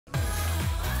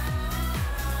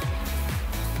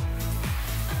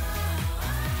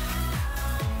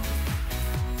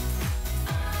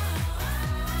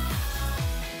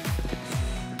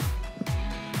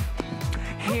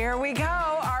Here we go,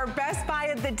 our best buy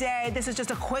of the day. This is just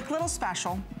a quick little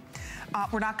special.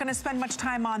 We're not gonna spend much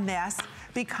time on this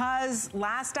because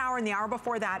last hour and the hour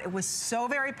before that, it was so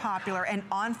very popular and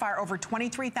on fire. Over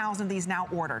 23,000 of these now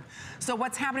ordered. So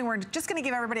what's happening, we're just gonna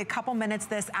give everybody a couple minutes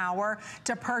this hour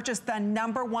to purchase the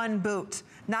 #1 boot,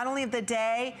 not only of the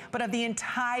day, but of the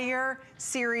entire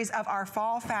series of our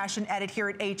fall fashion edit here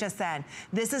at HSN.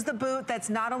 This is the boot that's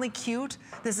not only cute,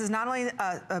 this is not only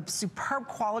a superb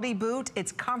quality boot,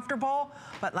 it's comfortable,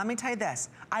 but let me tell you this,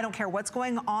 I don't care what's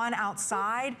going on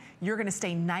outside, you're gonna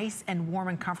stay nice and warm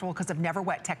and comfortable because of Never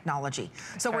Wet technology.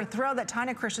 So we're thrilled that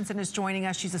Tanya Christensen is joining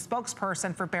us. She's a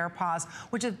spokesperson for Bare Paws,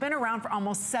 which has been around for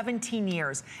almost 17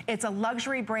 years. It's a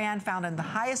luxury brand found in the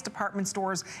highest department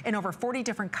stores in over 40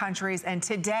 different countries, and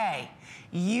today,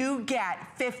 you get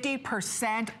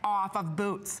 50% off of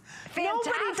boots.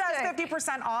 Fantastic. Nobody does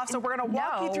 50% off, so we're gonna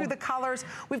walk you through the colors.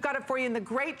 We've got it for you in the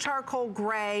great charcoal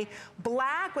gray.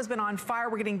 Black has been on fire.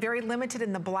 We're getting very limited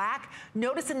in the black.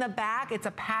 Notice in the back, it's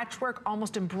a patchwork,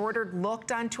 almost embroidered look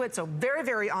done to it, so very,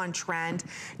 very on trend.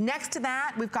 Next to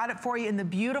that, we've got it for you in the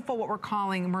beautiful, what we're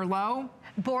calling Merlot.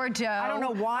 Bordeaux. I don't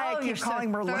know why I keep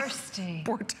calling Merlot. Thirsty.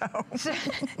 Bordeaux.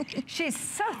 She's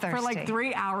so thirsty. For like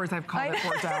 3 hours I've called it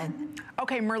Bordeaux.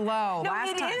 Okay, Merlot. No,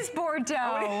 it is Bordeaux.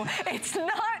 Oh, it's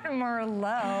not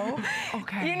Merlot.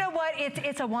 Okay. You know what?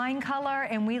 It's a wine color,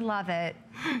 and we love it.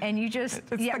 And you just...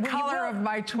 It's the color of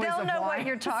my choice of wine. They'll know what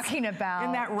you're talking about.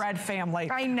 In that red family.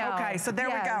 I know. Okay, so there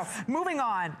we go. Moving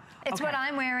on. It's what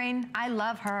I'm wearing. I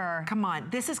love her. Come on.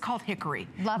 This is called Hickory.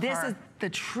 Love her. This is the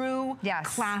true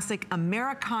classic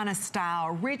Americana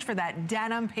style. Reach for that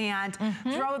denim pant.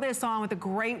 Throw this on with a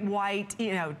great white,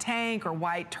 tank or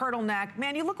white turtleneck.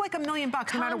 Man, you look like $1 million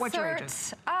no matter what your age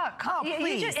is.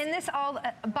 Please. And this all,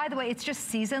 by the way, it's just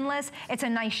seasonless. It's a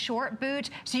nice short boot,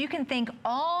 so you can think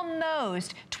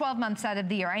almost 12 months out of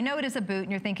the year. I know it is a boot,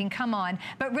 and you're thinking, come on,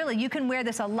 but really, you can wear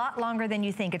this a lot longer than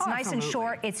you think. It's nice and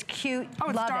short. It's cute.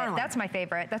 Love it. That's my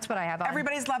favorite. That's what I have on.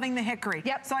 Everybody's loving the Hickory.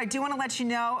 Yep. So I do want to let you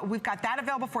know we've got that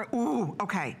available for. Ooh,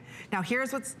 okay. Now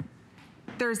here's what's.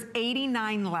 There's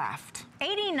 89 left.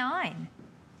 89.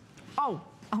 Oh.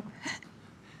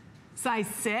 Size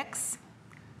 6.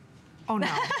 Oh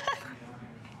no.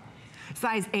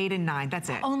 Size 8 and 9. That's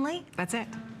it. Only? That's it.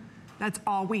 That's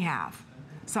all we have.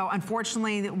 So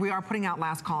unfortunately, we are putting out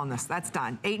last call on this. That's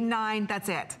done. 8 and 9. That's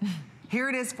it. Here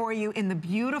it is for you in the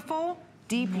beautiful,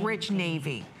 deep, rich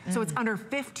navy. So it's under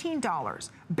 $15.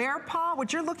 Bare Paw,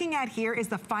 what you're looking at here is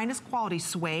the finest quality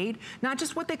suede, not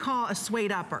just what they call a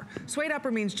suede upper. Suede upper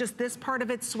means just this part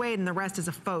of it's suede and the rest is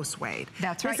a faux suede.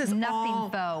 That's right, this is nothing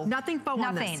faux. Nothing faux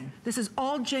on this. This is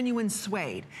all genuine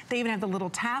suede. They even have the little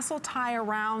tassel tie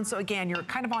around, so again, you're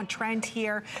kind of on trend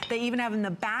here. They even have in the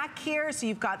back here, so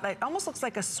you've got like, almost looks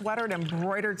like a sweatered,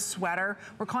 embroidered sweater.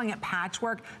 We're calling it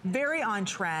patchwork. Very on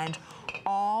trend.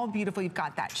 All beautiful. You've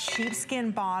got that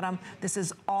sheepskin bottom. This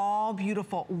is all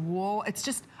beautiful wool. It's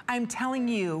just, I'm telling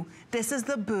you, this is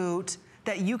the boot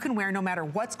that you can wear no matter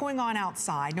what's going on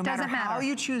outside, no matter how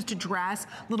you choose to dress,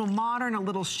 a little modern, a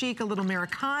little chic, a little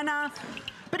Americana.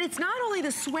 But it's not only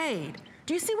the suede.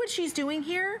 Do you see what she's doing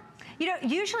here? You know,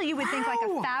 usually you would think like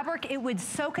a fabric, it would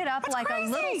soak it up like a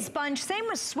little sponge. Same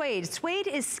with suede. Suede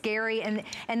is scary and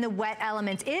the wet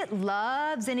elements. It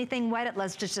loves anything wet. It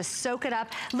loves just to soak it up.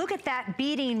 Look at that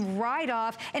beading right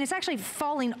off, and it's actually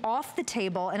falling off the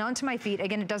table and onto my feet.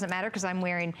 Again, it doesn't matter because I'm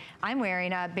wearing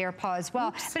Bare Paw as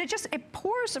well. But it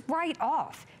pours right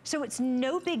off. So it's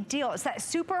no big deal. It's that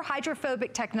super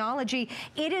hydrophobic technology.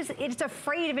 It's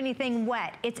afraid of anything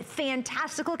wet. It's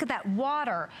fantastic. Look at that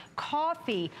water,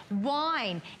 coffee,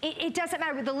 wine. It doesn't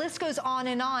matter. The list goes on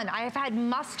and on. I have had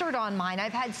mustard on mine.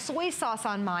 I've had soy sauce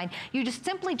on mine. You just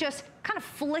simply kind of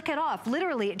flick it off.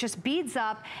 Literally, it just beads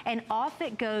up and off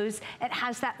it goes. It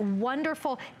has that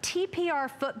wonderful TPR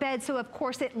footbed, so of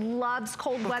course it loves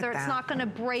cold weather. It's not gonna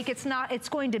break. It's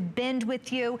going to bend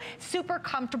with you. Super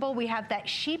comfortable. We have that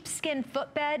sheepskin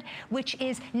footbed, which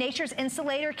is nature's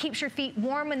insulator, keeps your feet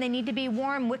warm when they need to be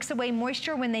warm, wicks away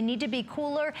moisture when they need to be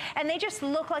cooler, and they just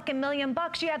look like $1 million.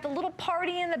 You have the little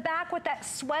party in the back with that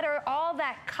sweater, all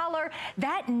that color.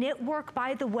 That knit work,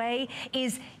 by the way,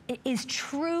 is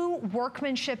true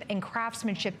workmanship and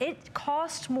craftsmanship. It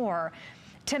costs more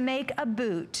to make a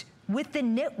boot with the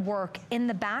knit work in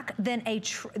the back than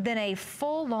a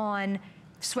full-on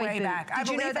suede boot. back. Did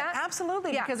you know that?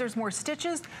 Absolutely, because there's more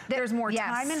stitches, there's more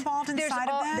time involved inside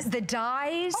of this. The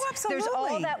dyes, absolutely. There's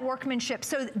all that workmanship.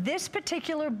 So this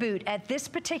particular boot at this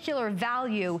particular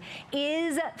value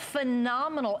is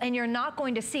phenomenal, and you're not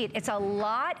going to see it. It's a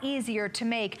lot easier to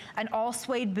make an all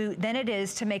suede boot than it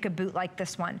is to make a boot like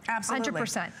this one. Absolutely.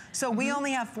 100%. So we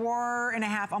only have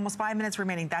 4.5, almost 5 minutes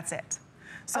remaining. That's it.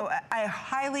 So I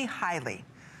highly, highly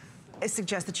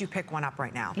suggest that you pick one up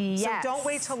right now. Yes. So don't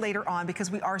wait till later on, because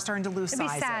we are starting to lose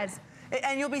sizes. Be sad.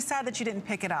 And you'll be sad that you didn't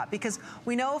pick it up, because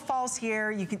we know fall's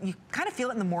here. You kind of feel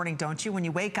it in the morning, don't you? When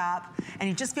you wake up and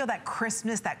you just feel that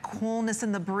crispness, that coolness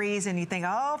in the breeze, and you think,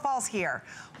 oh, fall's here.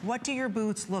 What do your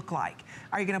boots look like?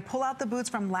 Are you gonna pull out the boots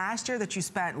from last year that you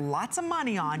spent lots of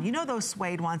money on? You know those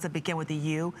suede ones that begin with a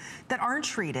U, that aren't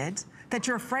treated, that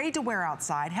you're afraid to wear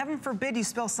outside. Heaven forbid you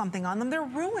spill something on them. They're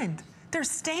ruined. They're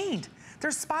stained.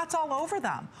 There's spots all over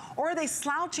them. Or are they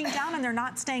slouching down and they're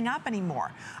not staying up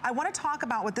anymore? I want to talk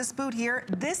about with this boot here.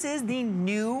 This is the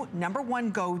new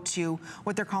 #1 go-to,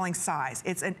 what they're calling size.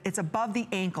 It's above the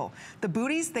ankle. The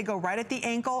booties, they go right at the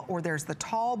ankle, or there's the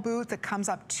tall boot that comes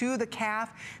up to the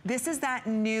calf. This is that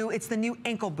new, it's the new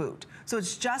ankle boot. So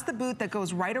it's just the boot that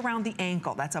goes right around the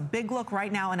ankle. That's a big look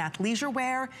right now in athleisure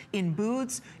wear, in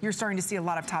boots. You're starting to see a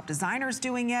lot of top designers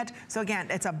doing it. So again,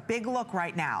 it's a big look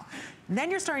right now. Then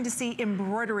you're starting to see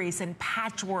embroideries and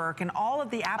patchwork and all of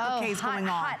the appliques going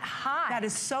on. Hot. That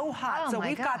is so hot. Oh, so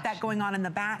we've got that going on in the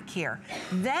back here.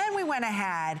 Then we went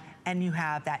ahead and you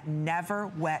have that never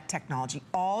wet technology,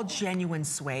 all genuine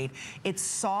suede. It's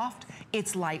soft,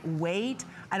 it's lightweight.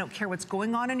 I don't care what's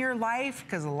going on in your life,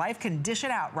 because life can dish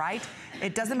it out, right?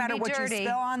 It doesn't matter what you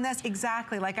spill on this.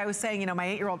 Exactly, like I was saying, you know, my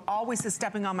 8-year-old always is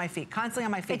stepping on my feet, constantly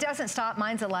on my feet. It doesn't stop,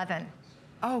 mine's 11.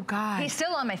 Oh God. He's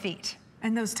still on my feet.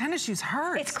 And those tennis shoes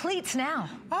hurt. It's cleats now,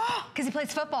 because he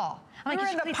plays football. I'm we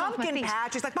like, were in the pumpkin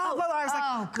patch. He's like, Mom, I was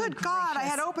like, good God, I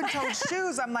had open-toed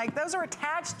shoes. I'm like, those are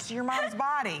attached to your mom's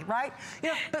body, right? You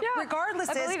know, but regardless,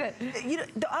 you know,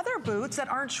 the other boots that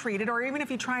aren't treated, or even if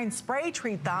you try and spray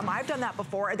treat them, I've done that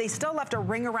before, they still left a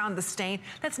ring around the stain.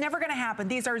 That's never gonna happen.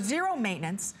 These are zero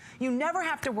maintenance. You never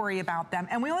have to worry about them.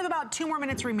 And we only have about 2 more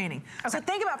minutes remaining. So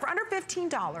think about, for under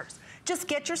 $15, just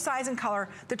get your size and color.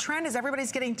 The trend is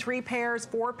everybody's getting 3 pairs,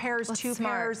 4 pairs, 2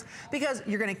 pairs, because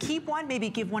you're gonna keep one, maybe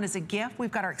give one as a gift.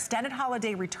 We've got our extended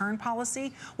holiday return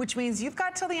policy, which means you've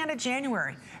got till the end of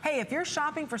January. Hey, if you're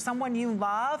shopping for someone you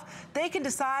love, they can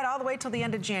decide all the way till the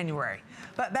end of January.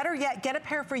 But better yet, get a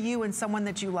pair for you and someone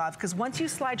that you love, because once you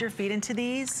slide your feet into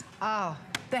these,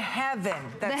 the heaven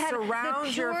that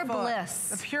surrounds your foot.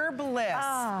 The pure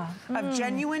bliss of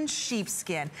genuine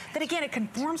sheepskin. That again, it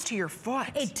conforms to your foot.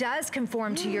 It does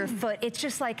conform to your foot. It's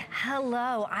just like,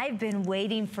 hello, I've been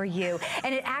waiting for you.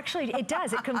 And it actually, it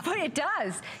does. It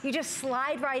does. You just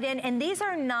slide right in. And these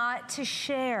are not to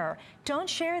share. Don't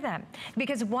share them,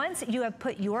 because once you have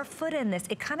put your foot in this,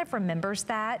 it kind of remembers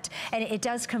that, and it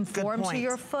does conform to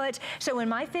your foot. So when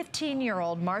my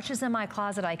 15-year-old marches in my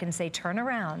closet, I can say, turn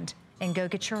around and go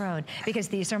get your own, because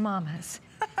these are Mama's.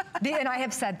 And I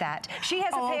have said that. She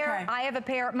has a pair, I have a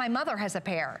pair, my mother has a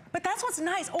pair. But that's what's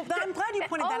nice. I'm glad you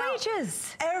pointed that out. All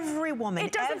ages. Every woman,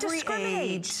 every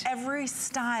age, every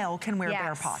style can wear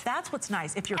bare paw. That's what's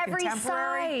nice. If you're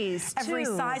contemporary, every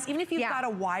size, even if you've got a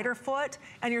wider foot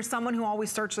and you're someone who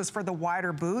always searches for the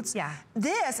wider boots.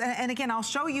 This, and again, I'll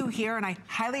show you here, and I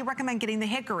highly recommend getting the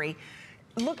hickory.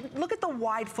 Look at the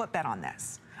wide footbed on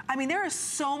this. I mean, there is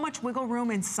so much wiggle room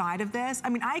inside of this. I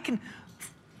mean,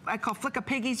 I call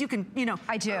flick-a-piggies. You can, you know,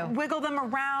 wiggle them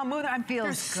around, move them.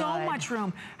 There's so much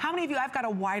room. How many of you, I've got a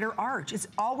wider arch. It's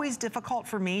always difficult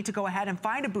for me to go ahead and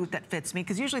find a boot that fits me,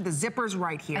 because usually the zipper's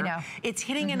right here. I know. It's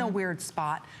hitting in a weird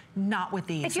spot, not with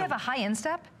these. If you have a high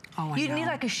instep, you need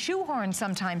like a shoehorn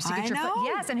sometimes to get your foot.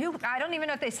 Yes, and I don't even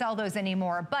know if they sell those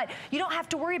anymore, but you don't have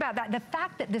to worry about that. The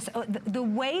fact that this, the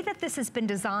way that this has been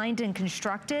designed and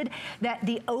constructed, that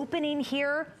the opening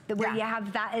here, where you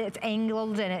have that, it's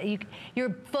angled and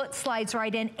your foot slides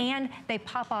right in, and they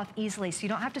pop off easily. So you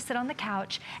don't have to sit on the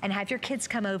couch and have your kids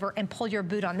come over and pull your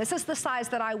boot on. This is the size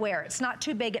that I wear. It's not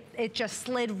too big. It just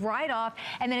slid right off,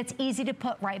 and then it's easy to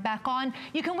put right back on.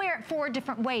 You can wear it 4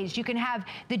 different ways. You can have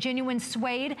the genuine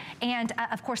suede, and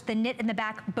of course the knit in the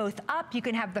back, both up. You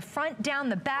can have the front down,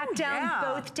 the back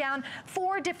down, both down.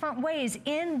 4 different ways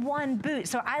in one boot.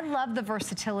 So I love the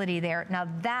versatility there. Now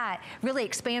that really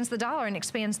expands the dollar and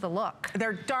expands the look.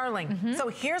 They're darling. So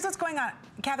here's what's going on.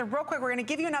 Catherine, real quick, we're gonna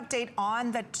give you an update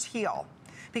on the teal,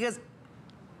 because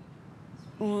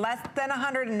less than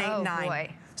 108.9. Oh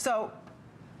boy. So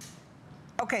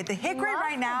Okay, the hickory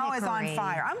right now is on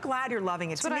fire. I'm glad you're loving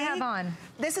it. That's what I have on.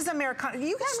 This is Americana.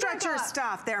 You can stretch your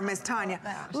stuff there, Miss Tanya.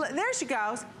 There she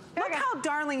goes. Look how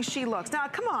darling she looks. Now,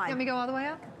 come on. Let me go all the way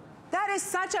up? That is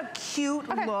such a cute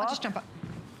look. I'll just jump up.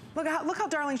 Look how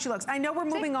darling she looks. I know we're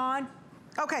moving on.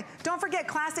 Okay, don't forget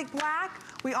classic black.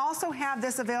 We also have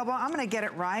this available. I'm gonna get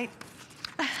it right.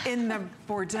 In the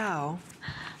Bordeaux.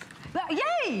 Yay!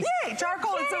 Yay!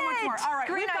 Charcoal and so much more. All right,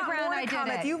 Green we've got brown, more to come.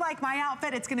 If you like my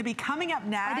outfit, it's going to be coming up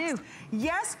next. I do.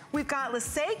 Yes, we've got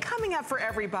LYSSE coming up for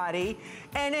everybody.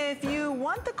 And if you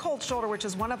want the cold shoulder, which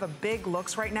is one of the big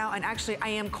looks right now, and actually I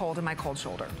am cold in my cold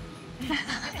shoulder.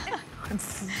 I'm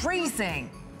freezing.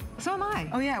 So am I.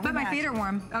 Oh yeah, but my feet are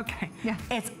warm. Okay. Yeah.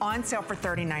 It's on sale for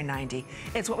 $39.90.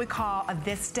 It's what we call a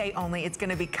this day only. It's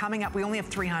gonna be coming up. We only have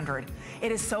 300.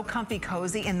 It is so comfy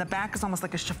cozy, and the back is almost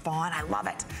like a chiffon. I love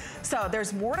it. So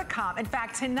there's more to come. In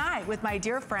fact, tonight with my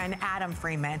dear friend Adam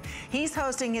Freeman, he's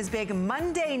hosting his big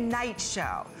Monday night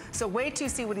show. So wait to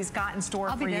see what he's got in store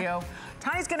for you.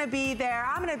 Tanya's gonna be there.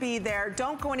 I'm gonna be there.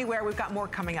 Don't go anywhere. We've got more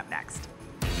coming up next.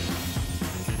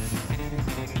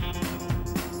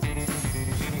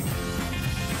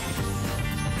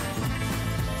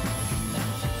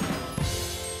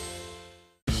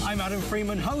 I'm Adam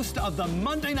Freeman, host of the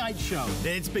Monday Night Show.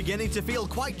 It's beginning to feel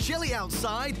quite chilly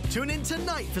outside. Tune in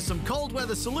tonight for some cold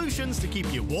weather solutions to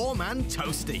keep you warm and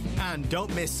toasty. And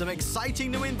don't miss some exciting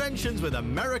new inventions with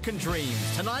American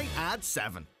Dreams tonight at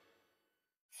 7.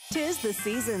 'Tis the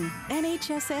season, and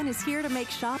HSN is here to make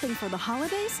shopping for the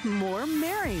holidays more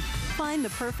merry. Find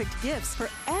the perfect gifts for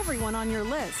everyone on your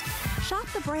list. Shop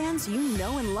the brands you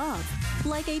know and love,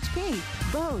 like HP,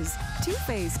 Bose, Too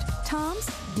Faced, Tom's,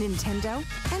 Nintendo,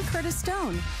 and Curtis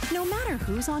Stone. No matter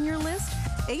who's on your list,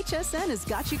 HSN has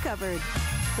got you covered.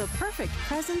 The perfect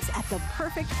presents at the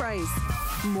perfect price.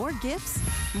 More gifts,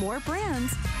 more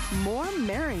brands, more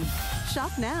merry.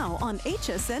 Shop now on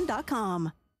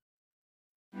hsn.com.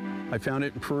 I found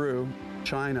it in Peru,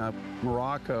 China,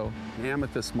 Morocco, an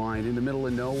amethyst mine in the middle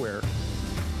of nowhere.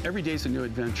 Every day's a new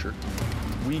adventure.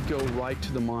 We go right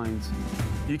to the mines.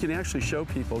 You can actually show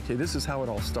people, okay, this is how it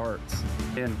all starts.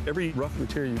 And every rough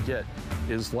material you get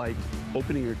is like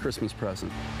opening a Christmas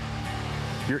present.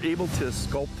 You're able to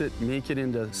sculpt it, make it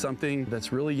into something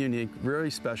that's really unique, very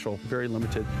special, very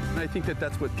limited. And I think that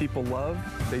that's what people love.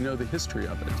 They know the history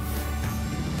of it.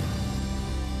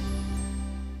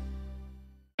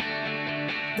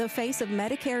 The face of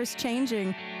Medicare is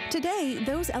changing. Today,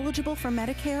 those eligible for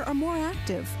Medicare are more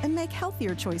active and make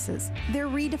healthier choices. They're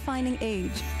redefining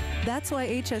age. That's why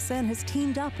HSN has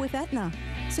teamed up with Aetna,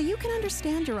 so you can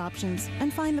understand your options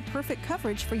and find the perfect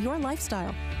coverage for your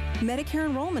lifestyle. Medicare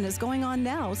enrollment is going on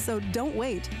now, so don't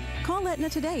wait. Call Aetna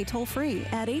today toll-free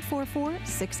at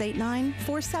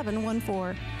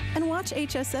 844-689-4714 and watch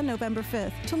HSN November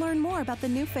 5th to learn more about the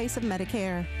new face of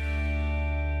Medicare.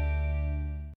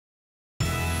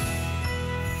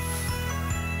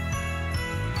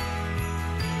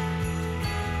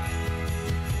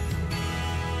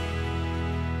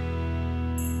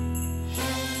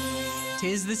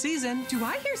 Tis the season. Do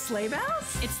I hear sleigh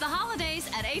bells? It's the holidays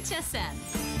at HSN.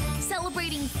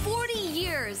 Celebrating 40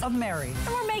 years Of merry.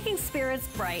 And we're making spirits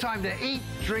bright. Time to eat,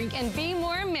 drink, and be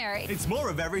more merry. It's more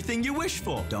of everything you wish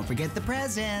for. Don't forget the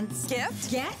presents. Gift,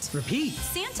 get. Repeat.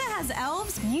 Santa has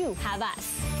elves. You have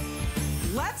us.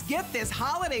 Let's get this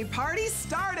holiday party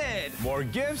started. More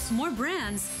gifts, More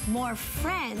brands, more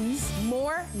friends.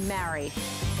 More merry.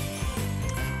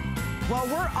 Well,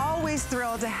 we're always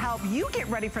thrilled to help you get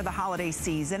ready for the holiday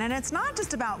season. And it's not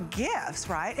just about gifts,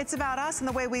 right? It's about us and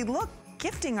the way we look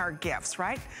gifting our gifts,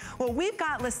 right? Well, we've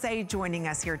got LYSSE joining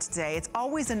us here today. It's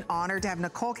always an honor to have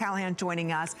Nicole Callahan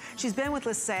joining us. She's been with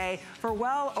LYSSE for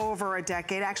well over a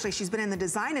decade. Actually, she's been in the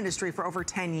design industry for over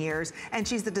 10 years, and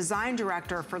she's the design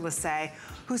director for LYSSE,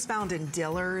 who's found in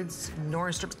Dillard's,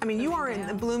 Nordstrom's. I mean, you are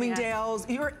in Bloomingdale's.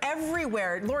 Yeah. You're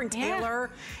everywhere. Lauren Taylor.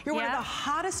 You're one of the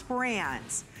hottest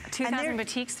brands. 2,000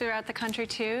 boutiques throughout the country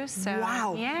too, so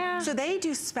wow. Yeah. So they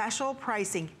do special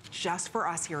pricing just for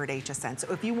us here at HSN.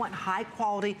 So if you want high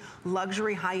quality,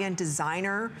 luxury, high-end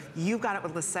designer, you've got it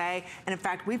with LYSSE. And in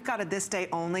fact, we've got it this day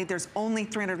only. There's only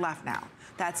 300 left now.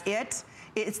 That's it.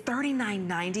 It's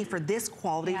 $39.90 for this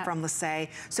quality from LYSSE.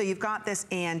 So you've got this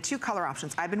in 2 color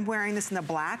options. I've been wearing this in the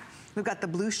black. We've got the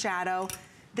blue shadow.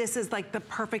 this is like the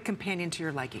perfect companion to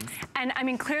your leggings. And I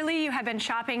mean, clearly you have been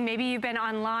shopping, maybe you've been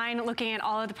online looking at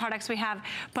all of the products we have,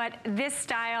 but this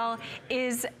style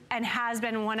is and has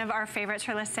been one of our favorites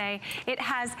for LYSSE. It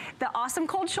has the awesome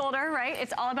cold shoulder, right?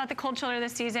 It's all about the cold shoulder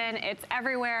this season. It's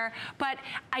everywhere. But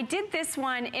I did this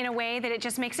one in a way that it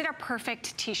just makes it a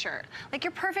perfect t-shirt. Like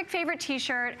your perfect favorite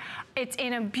t-shirt. It's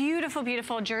in a beautiful,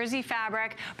 beautiful jersey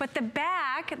fabric, but the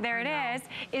back, there it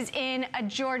is in a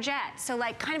georgette. So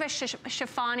like kind of a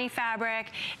chiffon-y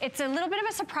fabric. It's a little bit of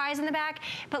a surprise in the back,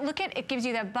 but look at, it gives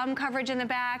you the bum coverage in the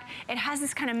back. It has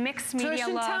this kind of mixed media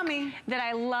look that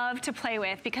I love to play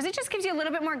with because it just gives you a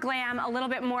little bit more glam, a little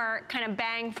bit more kind of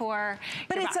bang for.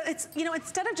 But it's you know,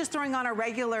 instead of just throwing on a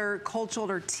regular cold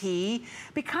shoulder tee,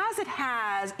 because it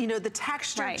has, you know, the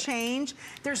texture change,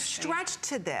 there's stretch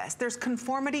to this. There's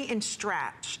conformity and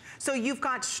stretch. So you've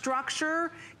got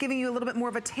structure, giving you a little bit more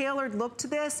of a tailored look to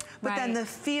this, but then the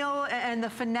feel and the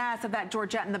finesse of that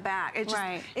georgette in the back.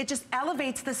 It just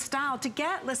elevates the style. To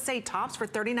get, let's say, tops for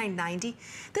 $39.90,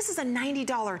 this is a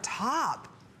 $90 top.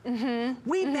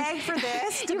 We begged for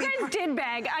this. You guys did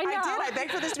beg, I know. I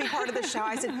begged for this to be part of the show.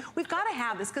 I said, we've got to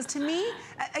have this, because to me,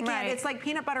 again, it's like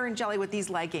peanut butter and jelly with these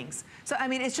leggings. So, I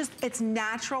mean, it's just, it's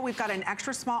natural. We've got an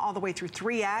extra small all the way through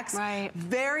 3X.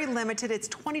 Very limited. It's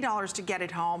 $20 to get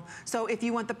it home. So if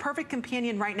you want the perfect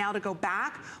companion right now to go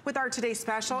back with our today's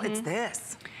special, it's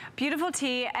this. Beautiful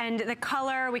tee, and the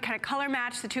color, we kind of color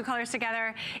match the two colors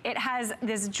together. It has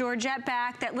this georgette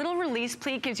back. That little release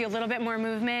pleat gives you a little bit more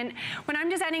movement. When I'm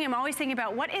designing, I'm always thinking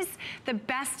about what is the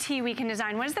best tee we can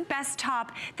design? What is the best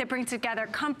top that brings together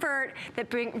comfort, that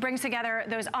brings together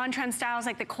those on-trend styles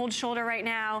like the cold shoulder right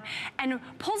now, and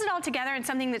pulls it all together in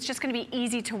something that's just gonna be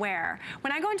easy to wear.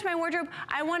 When I go into my wardrobe,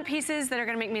 I want pieces that are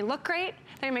gonna make me look great,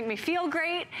 that are gonna make me feel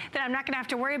great, that I'm not gonna have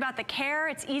to worry about the care.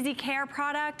 It's easy care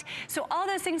product. So all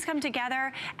those things come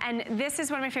together, and this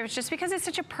is one of my favorites just because it's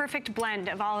such a perfect blend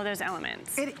of all of those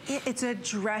elements. It's a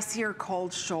dressier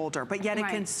cold shoulder, but yet it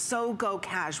can so go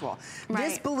casual.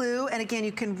 This blue, and again,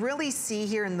 you can really see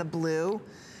here in the blue,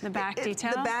 the back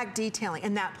detail? The back detailing,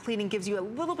 and that pleating gives you a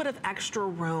little bit of extra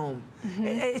room.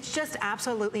 It's just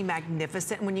absolutely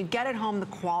magnificent. When you get it home, the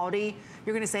quality,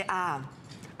 you're gonna say, ah,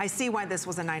 I see why this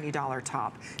was a $90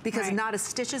 top, because not a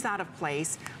stitch is out of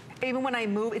place. Even when I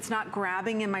move, it's not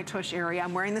grabbing in my tush area.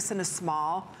 I'm wearing this in a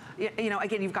small. You know,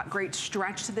 again, you've got great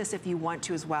stretch to this if you want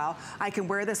to as well. I can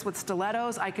wear this with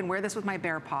stilettos. I can wear this with my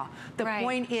bare paw. The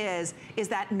point is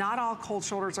that not all cold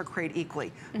shoulders are created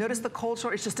equally. Notice the cold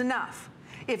shoulder, it's just enough.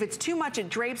 If it's too much, it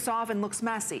drapes off and looks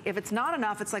messy. If it's not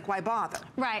enough, it's like, why bother?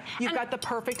 You've got the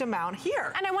perfect amount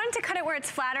here. And I wanted to cut it where it's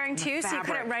flattering too, so you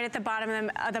cut it right at the bottom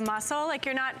of the muscle. Like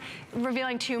you're not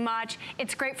revealing too much.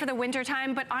 It's great for the winter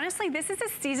time, but honestly, this is a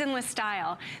seasonless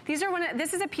style. These are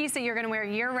this is a piece that you're gonna wear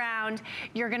year round.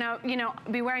 You're gonna, you know,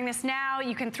 be wearing this now.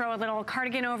 You can throw a little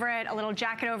cardigan over it, a little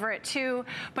jacket over it too.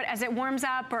 But as it warms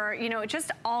up, or, you know, just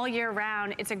all year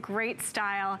round, it's a great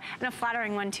style and a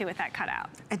flattering one too with that cutout.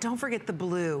 And don't forget the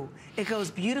blue. It goes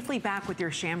beautifully back with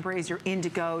your chambrays, your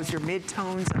indigos, your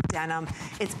mid-tones of denim.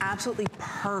 It's absolutely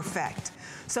perfect.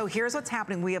 So here's what's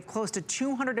happening. We have close to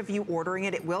 200 of you ordering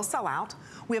it. It will sell out.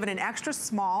 We have it in extra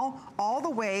small all the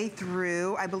way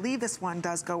through, I believe this one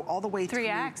does go all the way through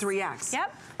 3X.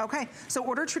 Yep. Okay, so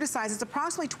order true to size. It's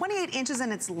approximately 28 inches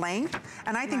in its length,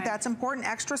 and I think that's important.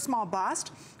 Extra small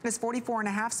bust is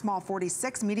 44.5, small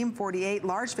 46, medium 48,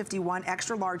 large 51,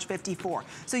 extra large 54.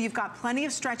 So you've got plenty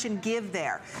of stretch and give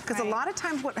there. Because a lot of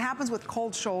times what happens with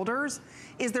cold shoulders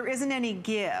is there isn't any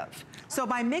give. So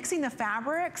by mixing the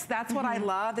fabrics, that's what I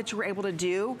love that you were able to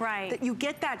do. That you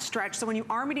get that stretch. So when you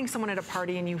are meeting someone at a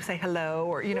party and you say hello,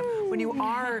 or you know, when you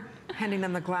are handing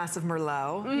them the glass of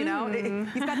Merlot, you know,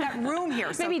 you've got that room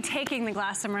here. So maybe taking the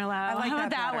glass of Merlot. I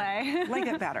like that way. Like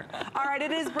it better. All right,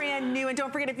 it is brand new. And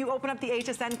don't forget, if you open up the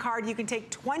HSN card, you can take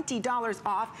 $20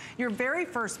 off your very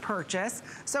first purchase.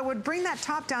 So it would bring that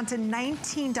top down to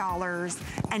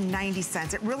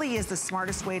 $19.90. It really is the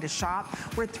smartest way to shop.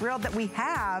 We're thrilled that we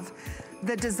have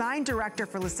the design director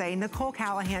for LYSSE, Nicole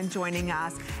Callahan, joining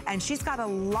us, and she's got a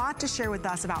lot to share with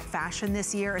us about fashion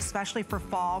this year, especially for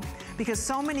fall, because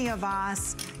so many of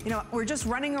us, you know, we're just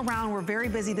running around, we're very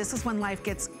busy. This is when life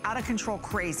gets out of control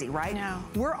crazy, right?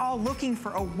 We're all looking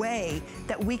for a way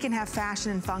that we can have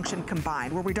fashion and function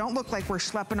combined, where we don't look like we're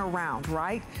schlepping around,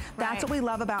 right? That's what we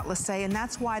love about LYSSE, and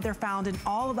that's why they're found in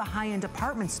all of the high-end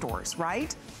department stores,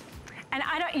 right? And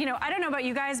I don't know about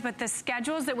you guys, but the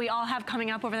schedules that we all have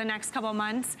coming up over the next couple of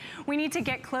months, we need to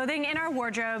get clothing in our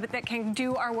wardrobe that can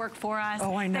do our work for us.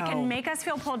 Oh, I know. That can make us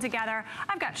feel pulled together.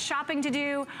 I've got shopping to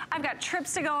do. I've got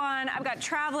trips to go on. I've got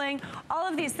traveling. All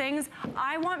of these things.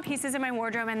 I want pieces in my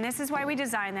wardrobe, and this is why we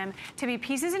design them, to be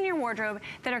pieces in your wardrobe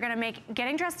that are gonna make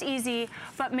getting dressed easy,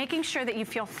 but making sure that you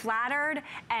feel flattered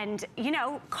and, you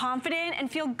know, confident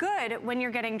and feel good when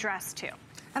you're getting dressed too.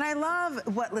 And I love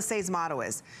what LYSSE's motto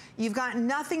is. You've got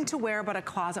nothing to wear but a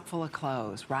closet full of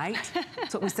clothes, right?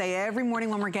 That's what we say every morning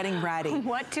when we're getting ready.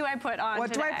 What do I put on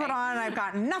What today? do I put on? I've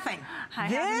got nothing. I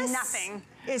have nothing.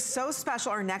 This is so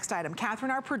special. Our next item. Catherine,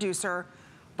 our producer,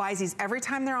 buys these every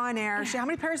time they're on air. How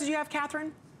many pairs did you have,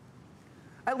 Catherine?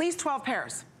 At least 12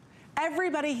 pairs.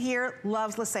 Everybody here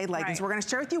loves LYSSE leggings. Right. We're gonna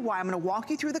share with you why. I'm gonna walk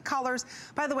you through the colors.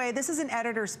 By the way, this is an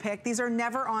editor's pick. These are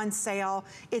never on sale.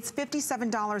 It's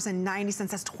 $57.90,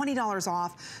 that's $20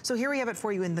 off. So here we have it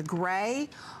for you in the gray.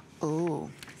 Ooh,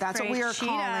 that's Gray what we are cheetah.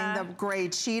 calling the gray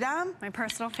cheetah. My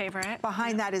personal favorite.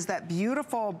 Behind that is that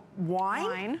beautiful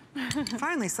wine.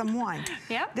 Finally, some wine.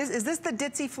 Yep. Is this the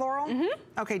ditzy floral?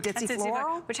 Mm-hmm. Okay, ditzy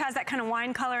floral. Which has that kind of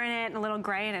wine color in it and a little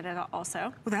gray in it also.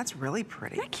 Well, that's really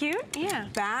pretty. Isn't that cute? Yeah.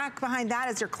 Back behind that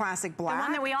is your classic black. The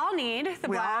one that we all need, the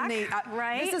black. All need,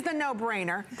 right? This is the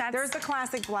no-brainer. There's the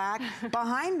classic black.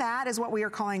 Behind that is what we are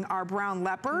calling our brown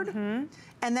leopard. Mm-hmm.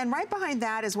 And then right behind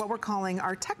that is what we're calling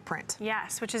our tech print.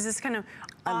 Yes, which is this kind of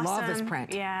awesome. I love this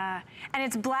print. Yeah. And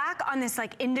it's black on this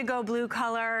like indigo blue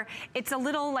color. It's a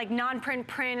little like non-print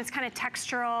print. It's kind of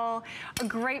textural. A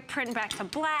great print back to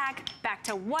black, back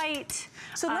to white.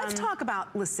 So let's talk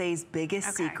about LYSSE's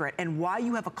biggest secret and why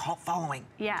you have a cult following.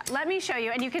 Yeah, let me show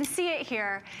you. And you can see it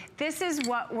here. This is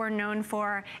what we're known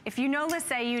for. If you know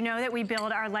LYSSE, you know that we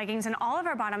build our leggings and all of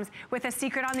our bottoms with a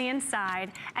secret on the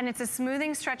inside. And it's a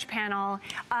smoothing stretch panel.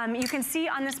 You can see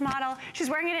on this model, she's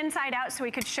wearing it inside out so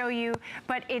we could show you,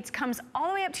 but it comes all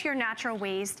the way up to your natural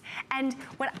waist. And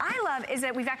what I love is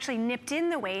that we've actually nipped in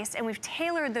the waist and we've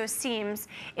tailored those seams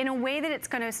in a way that it's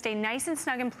gonna stay nice and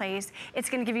snug in place. It's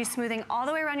gonna give you smoothing all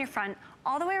the way around your front,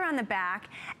 all the way around the back,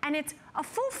 and it's a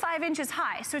full 5 inches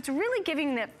high. So it's really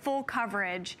giving that full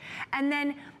coverage. And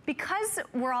then because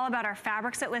we're all about our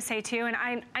fabrics at LYSSE too, and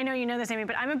I know you know this, Amy,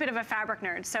 but I'm a bit of a fabric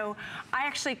nerd. So I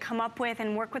actually come up with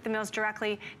and work with the mills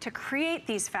directly to create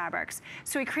these fabrics.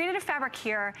 So we created a fabric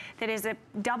here that is a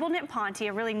double knit ponte,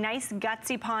 a really nice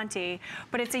gutsy ponte,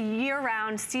 but it's a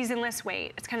year-round seasonless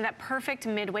weight. It's kind of that perfect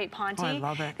mid-weight ponte. Oh, I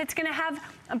love it. It's gonna have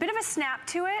a bit of a snap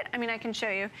to it. I mean, I can show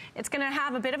you. It's gonna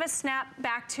have a bit of a snap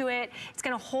back to it. It's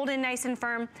gonna hold in nice and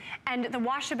firm. And the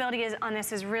washability on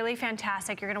this is really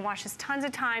fantastic. You're gonna wash this tons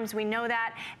of times. We know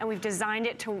that, and we've designed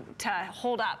it to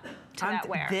hold up to that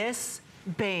wear. This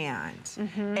band,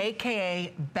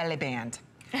 AKA belly band.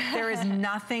 There is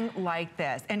nothing like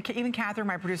this. And even Catherine,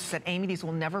 my producer, said, Amy, these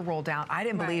will never roll down. I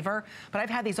didn't believe her, but I've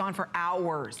had these on for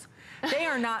hours. They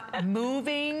are not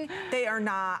moving. They are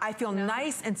not, I feel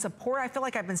nice and support. I feel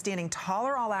like I've been standing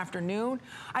taller all afternoon.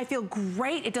 I feel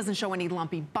great. It doesn't show any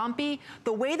lumpy bumpy.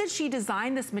 The way that she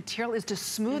designed this material is to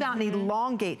smooth out and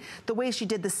elongate. The way she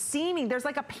did the seaming, there's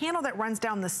like a panel that runs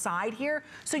down the side here.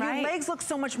 So your legs look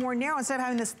so much more narrow. Instead of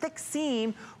having this thick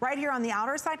seam right here on the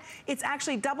outer side, it's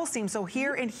actually double seam. So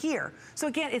here and here. So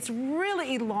again, it's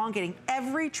really elongating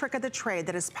every trick of the trade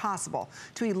that is possible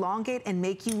to elongate and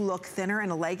make you look thinner in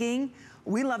a legging.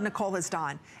 We love Nicole has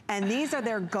done. And these are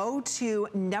their go-to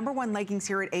 #1 leggings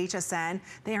here at HSN.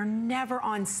 They are never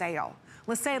on sale.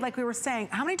 LYSSE, like we were saying,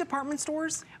 how many department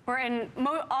stores? We're in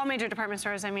all major department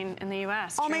stores, I mean, in the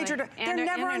US. All major, they're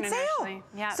never on sale.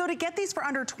 Yeah. So to get these for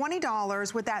under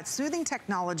 $20 with that soothing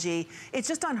technology, it's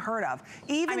just unheard of.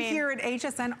 Even here at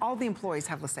HSN, all the employees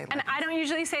have LYSSE leggings. And I don't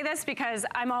usually say this because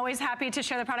I'm always happy to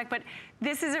share the product, but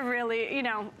this is a really, you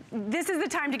know, this is the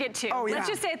time to get two. Oh, yeah. Let's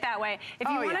just say it that way. If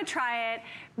you want to try it,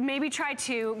 maybe try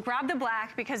two, grab the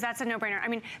black because that's a no-brainer. I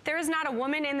mean, there is not a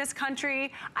woman in this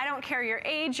country, I don't care your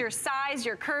age, your size,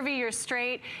 you're curvy, you're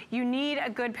straight, you need a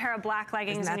good pair of black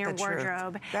leggings in your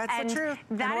wardrobe. That's the truth.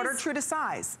 And order true to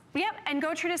size. Yep, and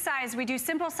go true to size. We do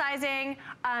simple sizing.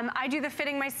 I do the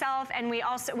fitting myself, and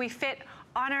we fit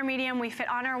on our medium, we fit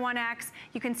on our 1X.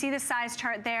 You can see the size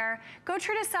chart there. Go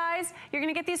true to size. You're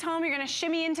gonna get these home, you're gonna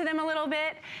shimmy into them a little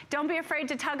bit. Don't be afraid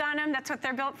to tug on them, that's what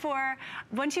they're built for.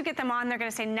 Once you get them on, they're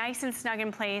gonna stay nice and snug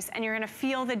in place, and you're gonna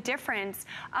feel the difference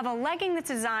of a legging that's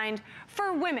designed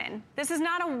for women. This is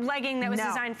not a legging that was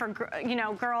designed for, you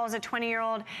know, girls, a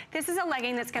 20-year-old. This is a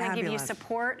legging that's gonna give you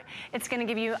support. It's gonna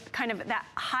give you kind of that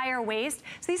higher waist.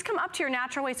 So these come up to your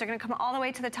natural waist. They're gonna come all the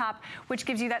way to the top, which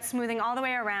gives you that smoothing all the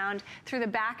way around, through the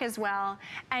back as well.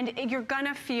 And you're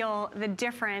gonna feel the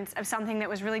difference of something that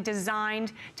was really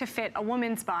designed to fit a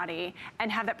woman's body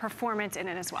and have that performance in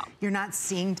it as well. You're not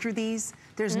seeing through these.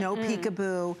 There's no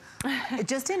peekaboo.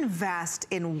 Just invest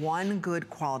in one good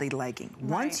quality legging.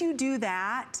 Once you do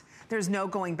that, there's no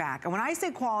going back. And when I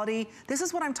say quality, this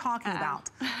is what I'm talking about.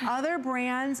 Other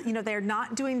brands, you know, they're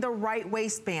not doing the right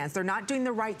waistbands. They're not doing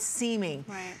the right seaming.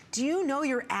 Do you know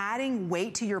you're adding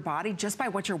weight to your body just by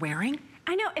what you're wearing?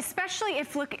 I know, especially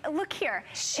if, look here,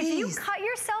 if you cut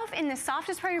yourself in the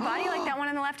softest part of your body like that one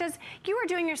on the left does, you are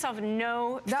doing yourself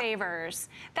no favors.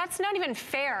 That's not even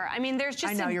fair. I mean, there's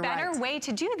just a better way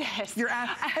to do this.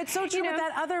 It's so true with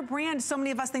that other brand. So many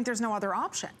of us think there's no other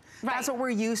option. That's what we're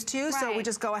used to, so we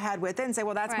just go ahead with it and say,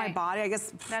 well, that's my body. I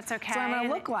guess that's okay. That's what I'm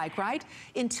gonna look like, right?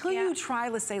 Until you try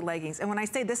LYSSE leggings. And when I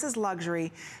say this is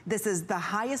luxury, this is the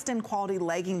highest end quality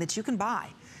legging that you can buy.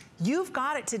 You've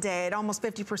got it today at almost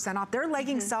 50% off. Their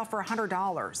leggings sell for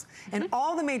 $100. In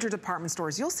all the major department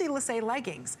stores, you'll see LYSSE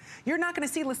leggings. You're not gonna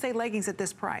see LYSSE leggings at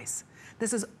this price.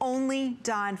 This is only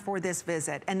done for this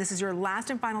visit, and this is your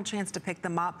last and final chance to pick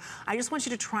them up. I just want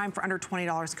you to try them for under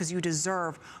 $20 because you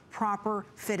deserve proper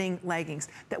fitting leggings.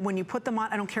 That when you put them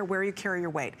on, I don't care where you carry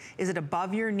your weight. Is it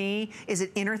above your knee? Is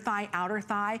it inner thigh, outer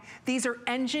thigh? These are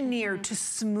engineered to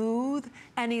smooth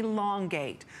and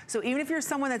elongate. So even if you're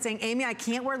someone that's saying, Amy, I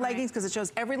can't wear leggings because it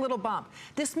shows every little bump.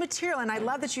 This material, and I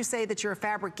love that you say that you're a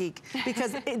fabric geek,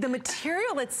 because the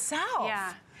material itself.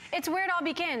 It's where it all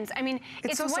begins. I mean,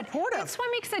 it's so supportive. It's what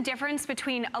makes the difference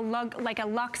between a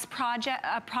luxe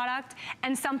product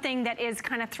and something that is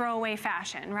kind of throwaway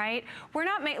fashion, right? We're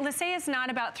not, LYSSE is not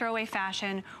about throwaway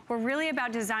fashion. We're really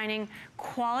about designing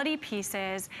quality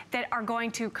pieces that are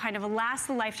going to kind of last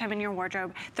a lifetime in your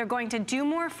wardrobe. They're going to do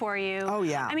more for you.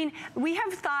 I mean,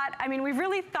 we've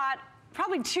really thought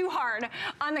probably too hard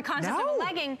on the concept of a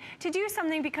legging to do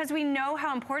something, because we know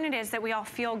how important it is that we all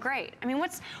feel great. I mean,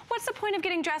 what's the point of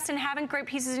getting dressed and having great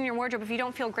pieces in your wardrobe if you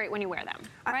don't feel great when you wear them,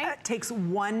 right? It takes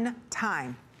one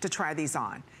time to try these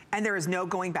on, and there is no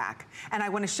going back. And I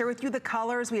want to share with you the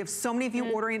colors. We have so many of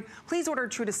you ordering. Please order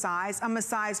true to size. I'm a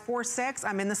size 4-6.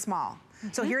 I'm in the small.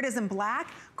 So here it is in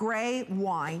black, gray,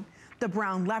 wine. The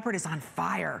brown leopard is on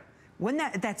fire.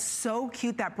 That's so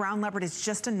cute. That brown leopard is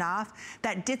just enough.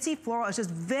 That ditzy floral is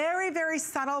just very, very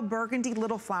subtle burgundy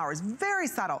little flowers, very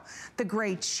subtle. The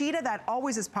gray cheetah, that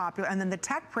always is popular. And then the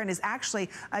tech print is actually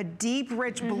a deep,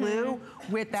 rich blue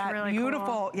with that really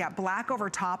beautiful, black over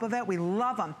top of it. We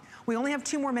love them. We only have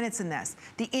 2 more minutes in this.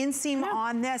 The inseam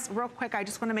on this, real quick, I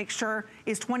just want to make sure,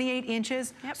 is 28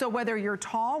 inches. So whether you're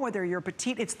tall, whether you're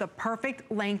petite, it's the perfect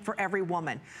length for every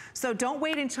woman. So don't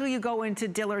wait until you go into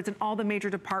Dillard's and all the major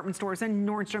department stores and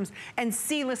Nordstrom's and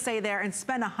see LYSSE there and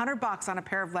spend $100 on a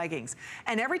pair of leggings.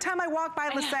 And every time I walk by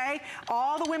LYSSE,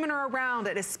 all the women are around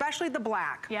it, especially the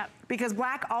black. Because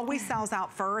black always sells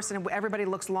out first, and everybody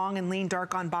looks long and lean,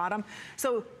 dark on bottom.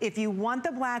 So if you want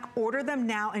the black, order them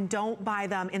now and don't buy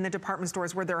them in the department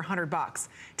stores where they're $100.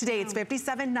 Today it's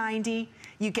 $57.90.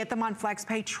 You get them on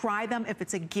FlexPay. Try them. If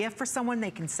it's a gift for someone,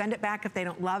 they can send it back if they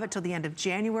don't love it till the end of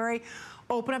January.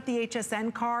 Open up the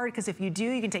HSN card, because if you do,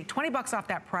 you can take 20 bucks off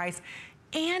that price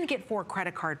and get 4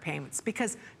 credit card payments,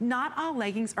 because not all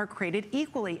leggings are created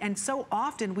equally. And so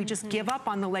often we just give up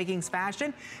on the leggings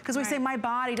fashion because we say, my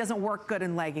body doesn't work good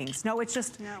in leggings. No, it's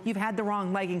just you've had the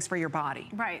wrong leggings for your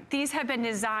body. These have been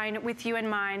designed with you in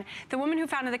mind. The woman who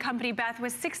founded the company, Beth,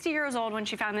 was 60 years old when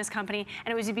she founded this company,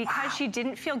 and it was because she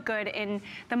didn't feel good in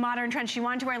the modern trend. She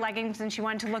wanted to wear leggings and she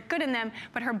wanted to look good in them,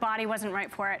 but her body wasn't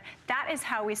right for it. That is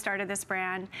how we started this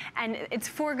brand, and it's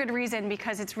for good reason,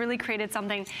 because it's really created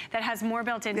something that has more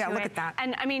built into it. Look at that.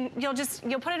 And I mean, you'll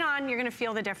put it on, you're gonna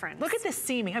feel the difference. Look at the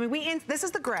seaming. I mean, this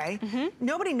is the gray.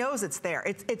 Nobody knows it's there.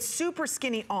 It's super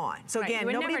skinny on. So again, you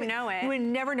would never know it. You would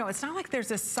never know. It's not like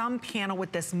there's some panel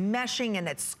with this meshing and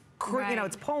it's you know,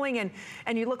 it's pulling and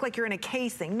you look like you're in a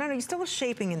casing. No, you still have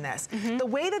shaping in this. The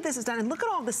way that this is done, and look at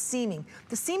all the seaming.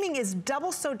 The seaming is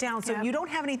double sewed down, so you don't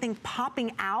have anything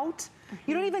popping out.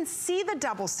 You don't even see the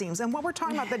double seams. And what we're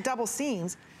talking about, the double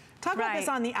seams, Talk about this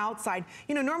on the outside.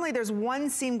 You know, normally there's one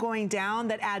seam going down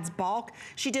that adds bulk.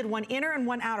 She did one inner and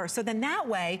one outer. So then that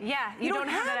way, you don't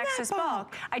have that excess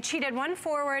bulk. I cheated one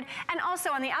forward, and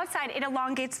also on the outside, it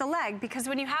elongates the leg, because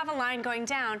when you have a line going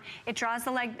down, it draws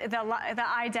the leg, the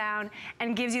eye down,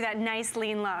 and gives you that nice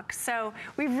lean look. So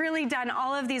we've really done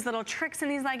all of these little tricks in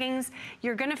these leggings.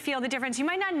 You're gonna feel the difference. You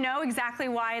might not know exactly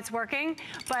why it's working,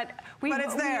 but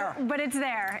it's there. But it's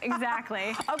there,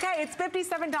 exactly. Okay, it's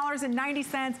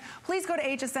 $57.90. Please go to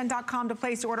hsn.com to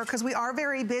place your order, because we are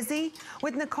very busy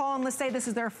with Nicole and LYSSE. This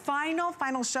is their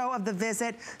final show of the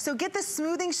visit. So get the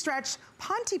smoothing stretch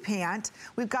Ponte pant.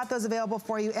 We've got those available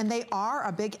for you, and they are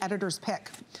a big editor's pick.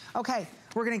 Okay,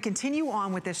 we're gonna continue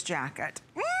on with this jacket.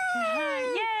 Yay!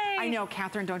 I know,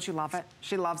 Catherine, don't you love it?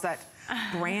 She loves it.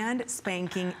 Brand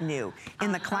spanking new.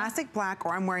 In the classic black,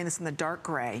 or I'm wearing this in the dark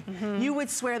gray, you would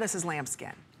swear this is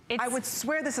lambskin. I would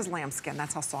swear this is lambskin.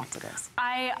 That's how soft it is.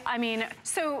 I mean,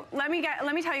 so let me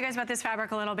tell you guys about this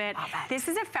fabric a little bit. This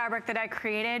is a fabric that I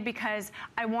created because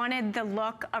I wanted the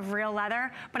look of real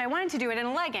leather, but I wanted to do it in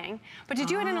a legging. But to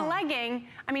do it in a legging,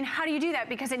 I mean, how do you do that?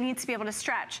 Because it needs to be able to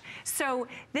stretch. So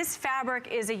this fabric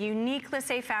is a unique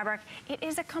LYSSE fabric. It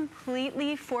is a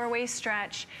completely four-way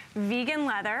stretch, vegan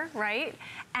leather, right?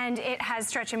 And it has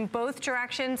stretch in both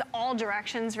directions, all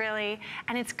directions really,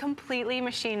 and it's completely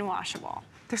machine washable.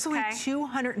 There's only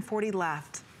 240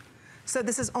 left. So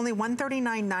this is only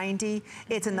 $139.90.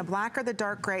 It's in the black or the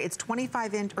dark gray. It's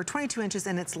 22 inches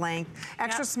in its length.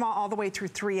 Extra small all the way through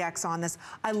 3X on this.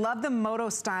 I love the moto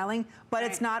styling, but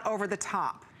it's not over the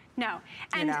top. No,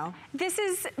 and this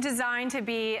is designed to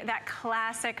be that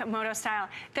classic moto style.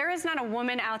 There is not a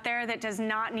woman out there that does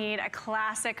not need a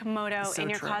classic moto in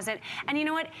your closet. And you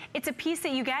know what? It's a piece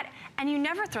that you get and you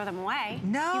never throw them away.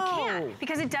 No. You can't,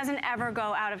 because it doesn't ever go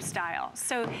out of style.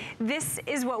 So this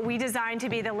is what we designed to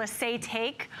be the LYSSE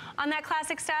take on that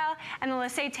classic style. And the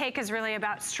LYSSE take is really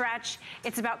about stretch,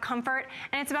 it's about comfort,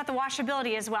 and it's about the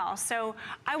washability as well. So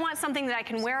I want something that I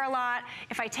can wear a lot.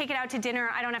 If I take it out to dinner,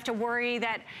 I don't have to worry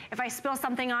that if I spill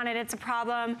something on it, it's a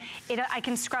problem. I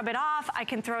can scrub it off, I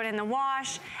can throw it in the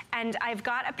wash, and I've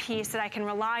got a piece that I can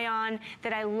rely on,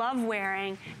 that I love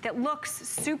wearing, that looks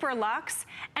super luxe,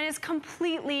 and is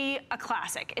completely a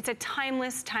classic. It's a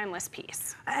timeless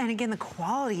piece. And again, the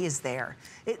quality is there.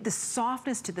 The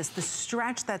softness to this, the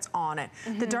stretch that's on it.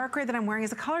 The dark gray that I'm wearing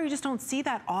is a color you just don't see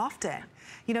that often.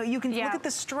 You know, you can look at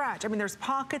the stretch. I mean, there's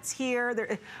pockets here.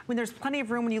 I mean, there's plenty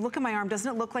of room. When you look at my arm, doesn't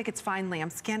it look like it's fine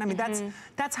lambskin? I mean,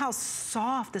 that's how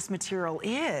soft this material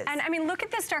is. And I mean, look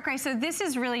at this dark gray. So this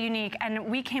is really unique, and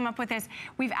we came up with this.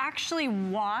 We've actually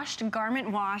garment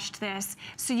washed this,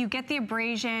 so you get the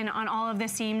abrasion on all of the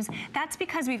seams. That's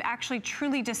because we've actually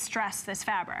truly distressed this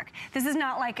fabric. This is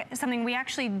not like something, we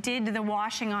actually did the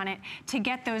washing on it to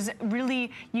get those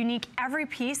really unique. Every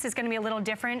piece is gonna be a little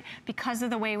different because of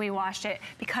the way we washed it,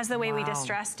 because of the way we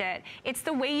distressed it. It's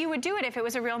the way you would do it if it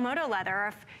was a real moto leather, or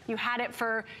if you had it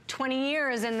for 20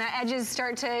 years and the edges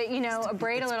start to, you know,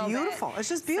 abrade a little bit. It's beautiful. It's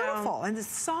just beautiful, and it's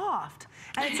soft.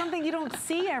 And it's something you don't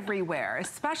see everywhere,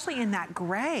 especially in that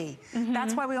gray.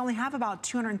 That's why we only have about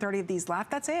 230 of these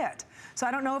left. That's it. So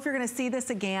I don't know if you're gonna see this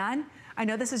again. I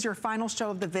know this is your final show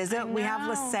of the visit. We have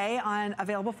LYSSE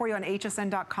available for you on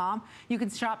hsn.com. You can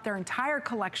shop their entire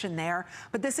collection there.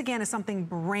 But this again is something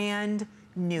brand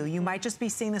new. You might just be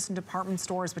seeing this in department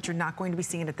stores, but you're not going to be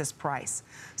seeing it at this price.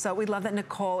 So we love that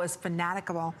Nicole is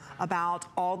fanatical about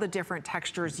all the different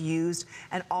textures used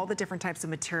and all the different types of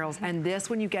materials. And this,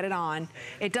 when you get it on,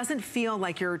 it doesn't feel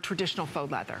like your traditional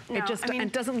faux leather. No,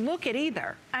 it doesn't look it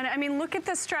either. And I mean, look at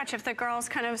the stretch. If the girls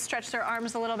kind of stretch their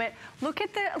arms a little bit, look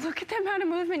at the amount of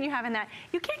movement you have in that.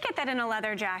 You can't get that in a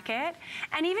leather jacket.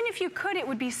 And even if you could, it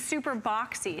would be super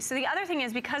boxy. So the other thing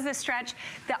is, because the stretch,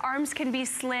 the arms can be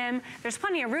slim. There's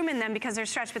plenty of room in them because they're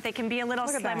stretched, but they can be a little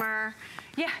slimmer.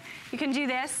 Yeah, you can do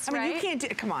this, I mean, you can't do,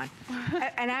 come on.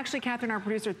 And actually, Catherine, our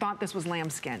producer, thought this was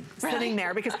lambskin sitting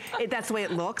there because that's the way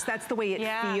it looks, that's the way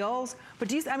it feels.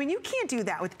 But I mean, you can't do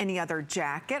that with any other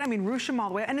jacket. I mean, ruche them all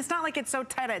the way. And it's not like it's so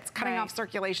tight, it's cutting off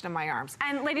circulation in my arms.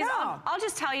 And ladies, I'll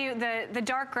just tell you, the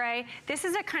dark gray, this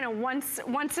is a kind of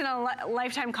once in a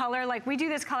lifetime color. Like, we do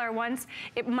this color once,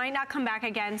 it might not come back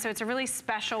again, so it's a really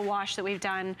special wash that we've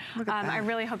done. I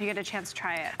really hope you get a chance to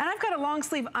try it. And I've got a long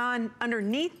sleeve on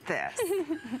underneath this.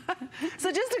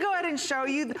 So just to go ahead and show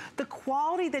you the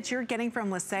quality that you're getting from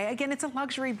LYSSE, again, it's a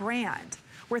luxury brand.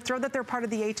 We're thrilled that they're part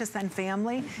of the HSN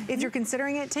family. If you're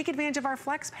considering it, take advantage of our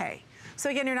flex pay.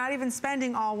 So again, you're not even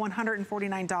spending all $149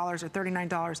 or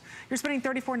 $39. You're spending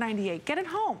 $34.98. Get it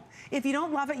home. If you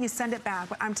don't love it, you send it back.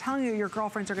 But I'm telling you, your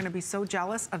girlfriends are gonna be so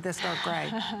jealous of this dark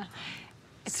gray.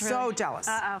 It's so jealous.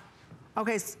 Uh-oh.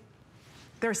 Okay.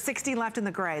 There's 60 left in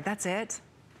the gray, that's it.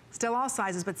 Still all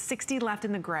sizes, but 60 left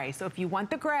in the gray. So if you want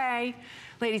the gray,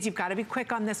 ladies, you've got to be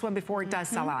quick on this one before it does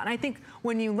sell out. And I think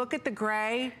when you look at the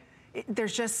gray,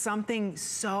 there's just something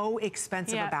so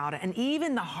expensive about it. And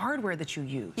even the hardware that you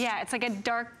use. Yeah, it's like a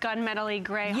dark gunmetal-y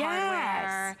gray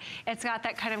hardware. It's got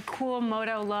that kind of cool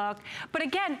moto look. But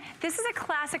again, this is a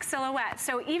classic silhouette.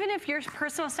 So even if your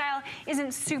personal style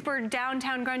isn't super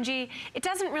downtown grungy, it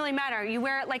doesn't really matter. You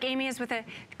wear it like Amy is with a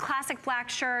classic black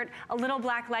shirt, a little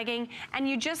black legging, and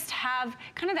you just have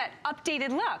kind of that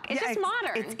updated look. It's just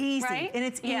modern. It's easy, right? and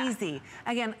it's easy.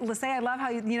 Again, LYSSE, I love how,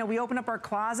 you know, we open up our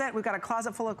closet. We've got a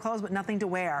closet full of clothes, but nothing to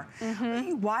wear.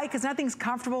 Why? Because nothing's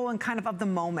comfortable and kind of the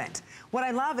moment. What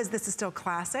I love is this is still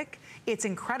classic. It's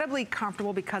incredibly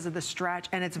comfortable because of the stretch,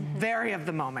 and it's very of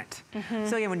the moment.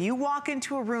 So yeah, when you walk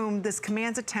into a room, this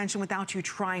commands attention without you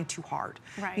trying too hard.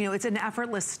 You know, it's an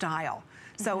effortless style.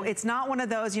 So it's not one of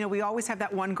those, you know, we always have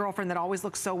that one girlfriend that always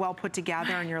looks so well put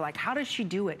together, and you're like, how does she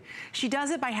do it? She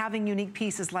does it by having unique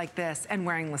pieces like this and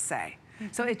wearing LYSSE.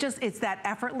 So it's that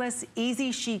effortless,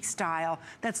 easy chic style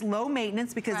that's low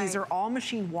maintenance because these are all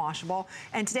machine washable.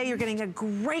 And today you're getting a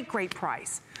great, great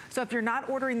price. So if you're not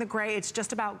ordering the gray, it's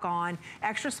just about gone.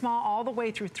 Extra small all the way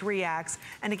through 3X.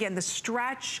 And again, the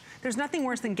stretch, there's nothing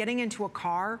worse than getting into a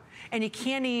car and you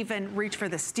can't even reach for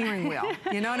the steering wheel.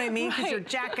 You know what I mean? Because your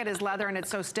jacket is leather and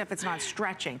it's so stiff it's not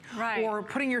stretching. Or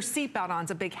putting your seatbelt on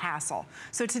is a big hassle.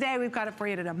 So today we've got it for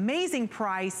you at an amazing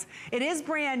price. It is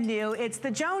brand new. It's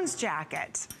the Jones jacket.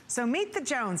 So meet the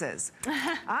Joneses.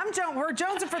 We're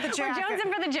jonesing for the jacket. We're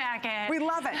jonesing for the jacket. We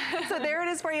love it. So there it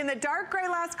is for you in the dark gray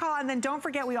last call. And then don't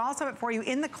forget, we also have it for you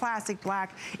in the classic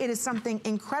black. It is something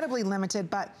incredibly limited,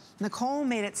 but Nicole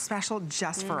made it special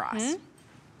just for us.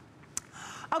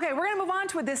 Okay, we're gonna move on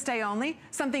to a this day only,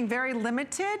 something very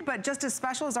limited, but just as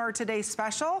special as our today's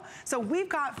special. So we've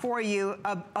got for you,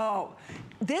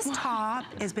 this top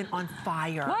has been on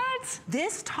fire. What?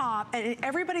 This top, and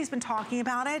everybody's been talking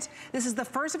about it. This is the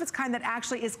first of its kind that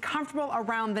actually is comfortable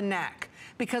around the neck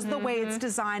because of the way it's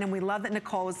designed, and we love that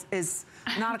Nicole is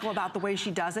nautical about the way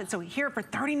she does it. So here for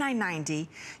 $39.90,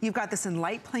 you've got this in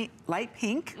light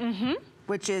pink,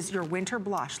 which is your winter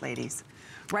blush, ladies.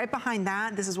 Right behind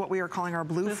that, this is what we are calling our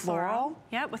blue floral.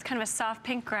 Yep, with kind of a soft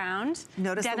pink ground.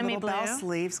 Notice the little bell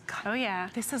sleeves. Oh yeah.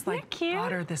 This is like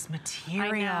butter, this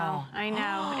material. I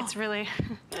know, it's really.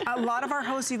 A lot of our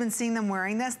hosts, you've been seeing them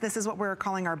wearing this. This is what we're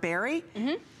calling our berry.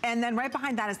 And then right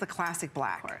behind that is the classic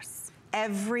black. Of course.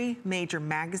 Every major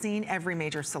magazine, every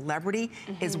major celebrity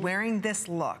is wearing this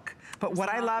look. But what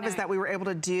I love is that we were able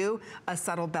to do a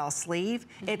subtle bell sleeve.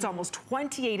 It's almost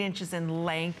 28 inches in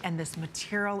length, and this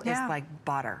material is like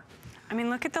butter. I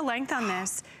mean, look at the length on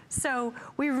this. So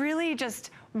we really just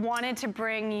wanted to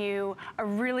bring you a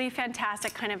really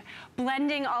fantastic kind of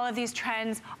blending all of these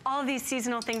trends, all of these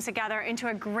seasonal things together into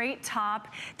a great top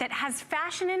that has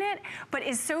fashion in it, but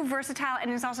is so versatile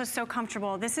and is also so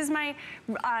comfortable. This is my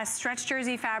stretch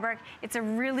jersey fabric. It's a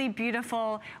really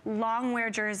beautiful long wear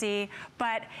jersey,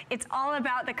 but it's all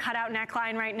about the cutout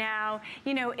neckline right now.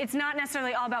 You know, it's not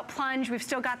necessarily all about plunge. We've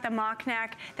still got the mock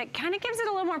neck that kind of gives it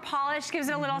a little more polish, gives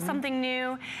it a little something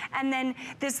new. And then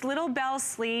this little bell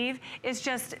sleeve is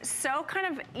just so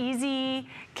kind of easy,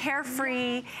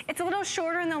 carefree. It's a little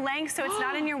shorter in the length, so it's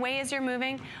not in your way as you're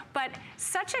moving, but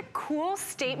such a cool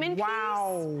statement piece.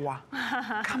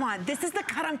 Come on, this is the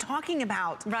cut I'm talking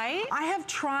about. Right? I have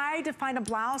tried to find a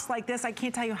blouse like this, I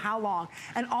can't tell you how long,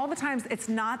 and all the times it's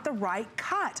not the right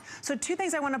cut. So two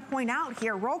things I want to point out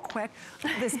here real quick.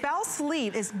 This bell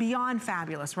sleeve is beyond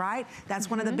fabulous, right? That's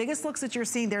one of the biggest looks that you're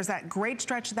seeing. There's that great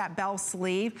stretch of that bell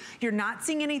sleeve. You're not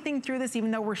seeing anything through this, even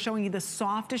though we're showing you the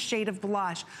softest shade of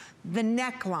blush. The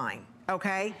neckline.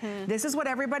 Okay, this is what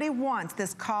everybody wants,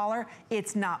 this collar.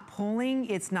 It's not pulling,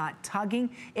 it's not tugging.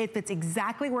 It fits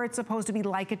exactly where it's supposed to be,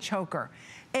 like a choker.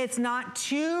 It's not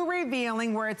too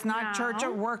revealing where it's not church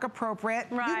or work appropriate.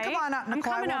 You come on up,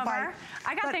 Nicole. I'm coming over.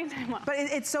 I got things I want. But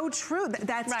it's so true.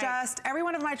 That's just, every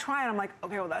one of my try and I'm like,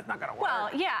 okay, well, that's not gonna work. Well,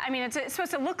 yeah, I mean, it's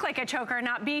supposed to look like a choker,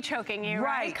 not be choking you,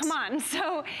 right? Come on.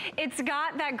 So it's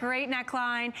got that great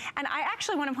neckline. And I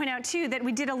actually want to point out, too, that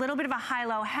we did a little bit of a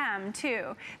high-low hem,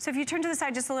 too. So if you turn to the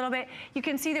side just a little bit, you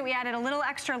can see that we added a little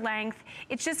extra length.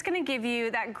 It's just going to give you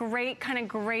that great kind of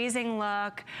grazing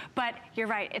look. But you're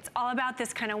right, it's all about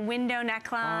this kind of window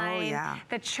neckline. Oh, yeah.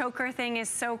 The choker thing is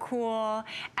so cool.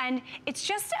 And it's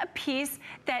just a piece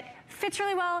that fits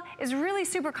really well, is really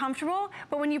super comfortable,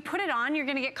 but when you put it on, you're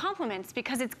gonna get compliments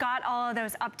because it's got all of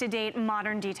those up-to-date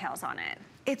modern details on it.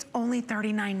 It's only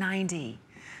 $39.90.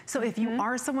 So if you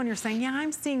are someone you're saying, yeah,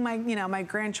 I'm seeing my, my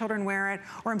grandchildren wear it,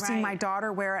 or I'm seeing my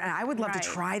daughter wear it, and I would love to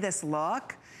try this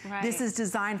look, Right. This is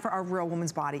designed for a real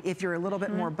woman's body. If you're a little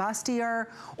bit more bustier,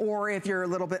 or if you're a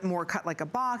little bit more cut like a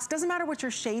box, doesn't matter what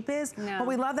your shape is. No. But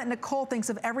we love that Nicole thinks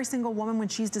of every single woman when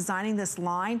she's designing this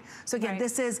line. So again,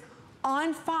 this is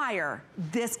on fire,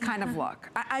 this kind of look.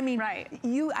 I mean,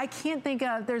 I can't think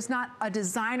of, there's not a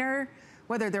designer,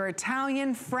 whether they're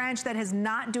Italian, French, that is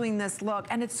not doing this look,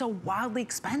 and it's so wildly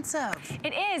expensive.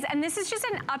 It is, and this is just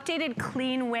an updated,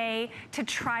 clean way to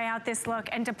try out this look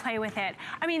and to play with it.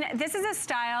 I mean, this is a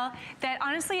style that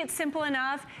honestly, it's simple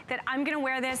enough that I'm gonna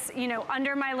wear this, you know,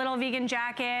 under my little vegan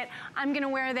jacket. I'm gonna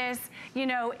wear this, you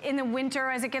know, in the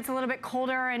winter as it gets a little bit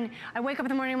colder, and I wake up in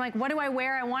the morning, I'm like, what do I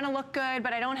wear? I wanna look good,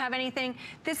 but I don't have anything.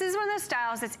 This is one of those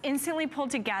styles that's instantly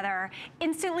pulled together,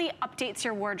 instantly updates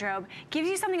your wardrobe, gives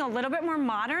you something a little bit more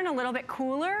modern, a little bit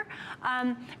cooler,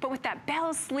 but with that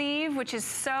bell sleeve, which is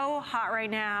so hot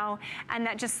right now, and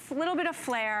that just little bit of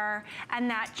flare, and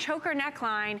that choker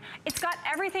neckline, it's got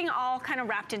everything all kind of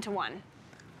wrapped into one.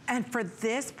 And for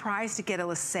this price to get a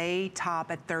LYSSE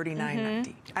top at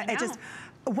 $39.90, I just,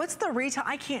 what's the retail?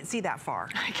 I can't see that far.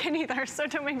 I can't either, so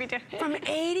don't make me do it. From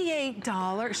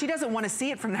 $88, she doesn't want to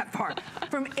see it from that far.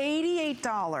 From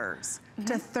 $88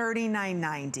 to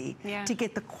 $39.90 to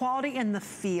get the quality and the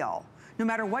feel. No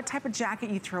matter what type of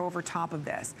jacket you throw over top of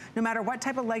this, no matter what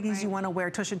type of leggings you want to wear,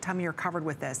 tush and tummy are covered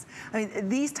with this. I mean,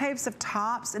 these types of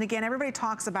tops, and again, everybody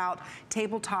talks about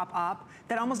tabletop up,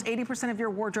 that almost 80% of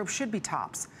your wardrobe should be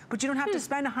tops. But you don't have to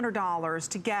spend $100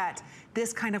 to get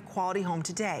this kind of quality home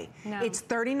today. No. It's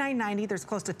 $39.90. There's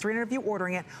close to 300 of you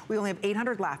ordering it. We only have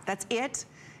 800 left. That's it.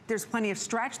 There's plenty of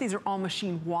stretch. These are all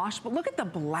machine wash, but look at the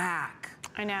black.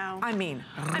 I know. I mean,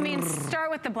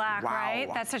 start with the black, right?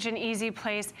 That's such an easy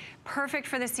place. Perfect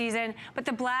for the season. But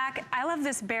the black, I love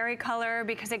this berry color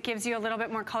because it gives you a little bit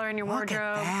more color in your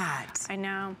wardrobe. Look at that. I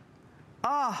know.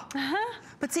 Oh,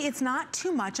 but see, it's not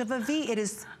too much of a V. It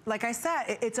is, like I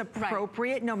said, it's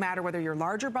appropriate no matter whether you're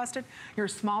larger busted, you're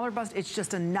smaller busted. It's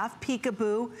just enough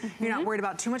peekaboo. You're not worried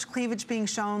about too much cleavage being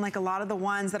shown like a lot of the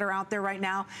ones that are out there right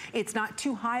now. It's not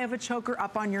too high of a choker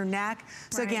up on your neck.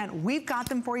 So again, we've got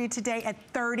them for you today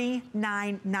at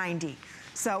 $39.90.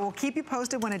 So we'll keep you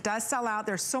posted when it does sell out.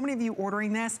 There's so many of you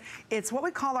ordering this. It's what we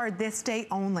call our this day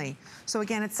only. So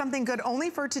again, it's something good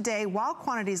only for today while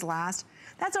quantities last.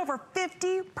 That's over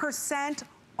 50%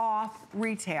 off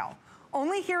retail.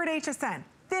 Only here at HSN,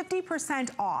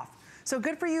 50% off. So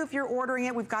good for you if you're ordering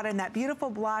it. We've got it in that beautiful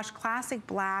blush, classic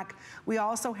black. We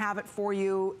also have it for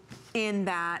you in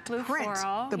that blue print.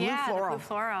 Floral. The blue floral. The blue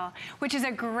floral, which is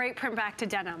a great print back to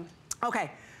denim.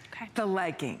 Okay. The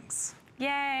leggings.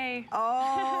 Yay.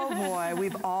 Oh boy,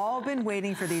 we've all been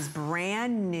waiting for these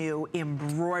brand new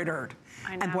embroidered.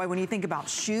 I know. And boy, when you think about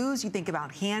shoes, you think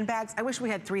about handbags. I wish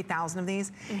we had 3,000 of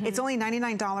these. It's only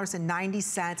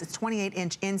 $99.90. It's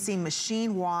 28-inch inseam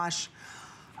machine wash.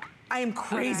 I am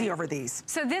crazy over these.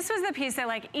 So this was the piece that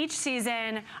like each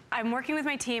season, I'm working with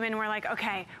my team and we're like,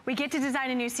 okay, we get to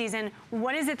design a new season.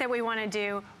 What is it that we want to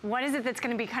do? What is it that's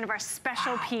going to be kind of our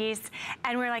special piece?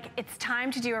 And we're like, it's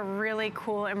time to do a really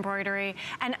cool embroidery.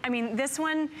 And I mean, this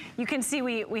one, you can see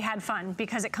we had fun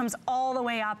because it comes all the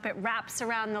way up. It wraps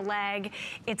around the leg.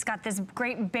 It's got this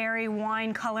great berry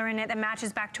wine color in it that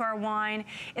matches back to our wine.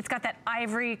 It's got that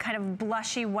ivory kind of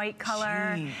blushy white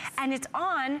color. And it's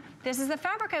on, this is the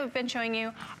fabric I've been showing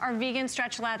you, our vegan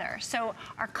stretch leather. So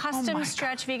our custom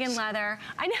stretch vegan leather.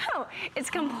 I know,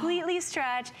 it's completely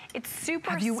stretch. It's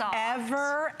super soft. Have you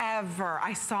ever,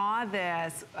 I saw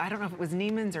this, I don't know if it was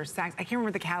Neiman's or Saks, I can't remember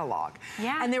the catalog.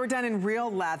 Yeah. And they were done in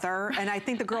real leather, and I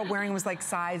think the girl wearing was like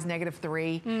size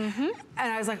 -3.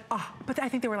 And I was like, oh, but I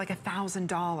think they were like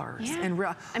 $1,000 in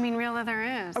real. I mean, real leather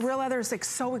is. Real leather is like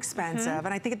so expensive,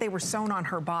 and I think they were sewn on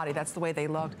her body. That's the way they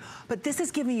looked. But this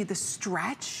is giving you the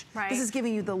stretch. This is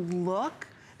giving you the look.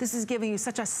 This is giving you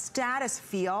such a status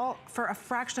feel for a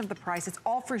fraction of the price. It's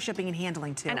all free shipping and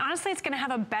handling too. And honestly, it's gonna have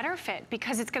a better fit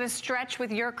because it's gonna stretch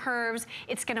with your curves.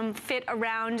 It's gonna fit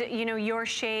around, you know, your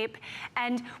shape.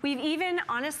 And we've even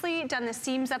honestly done the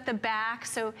seams up the back.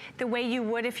 So the way you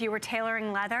would if you were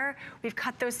tailoring leather, we've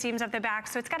cut those seams up the back.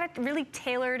 So it's got a really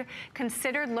tailored,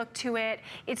 considered look to it.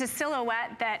 It's a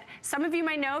silhouette that some of you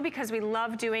might know because we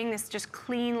love doing this just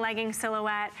clean legging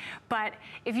silhouette. But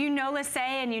if you know LYSSE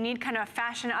and you need kind of a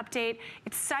fashion update,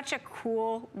 it's such a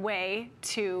cool way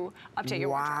to update your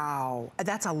wardrobe. Wow,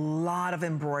 that's a lot of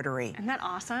embroidery. Isn't that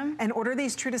awesome? And order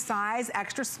these true to size,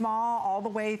 extra small, all the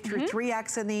way through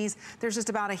 3X in these. There's just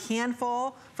about a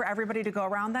handful for everybody to go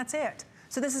around, that's it.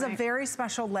 So this is a very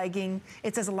special legging.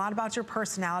 It says a lot about your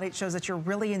personality. It shows that you're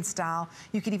really in style.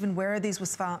 You could even wear these with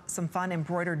some fun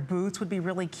embroidered boots would be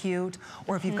really cute.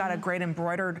 Or if you've got a great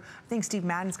embroidered, I think Steve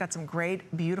Madden's got some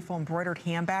great, beautiful embroidered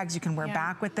handbags you can wear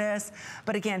back with this.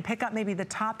 But again, pick up maybe the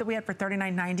top that we had for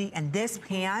 $39.90 and this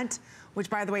pant, which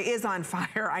by the way is on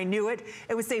fire. I knew it.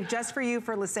 It was saved just for you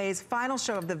for LYSSE's final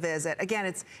show of the visit. Again,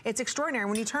 it's extraordinary.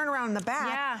 When you turn around in the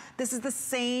back, this is the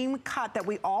same cut that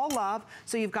we all love.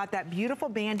 So you've got that beautiful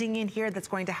banding in here that's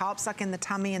going to help suck in the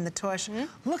tummy and the tush.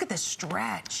 Look at the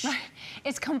stretch.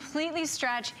 It's completely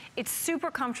stretched. It's super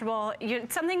comfortable.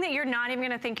 It's something that you're not even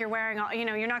gonna think you're wearing all,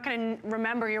 you're not gonna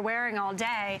remember you're wearing all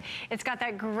day. It's got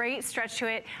that great stretch to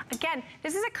it. Again,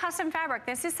 this is a custom fabric.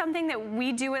 This is something that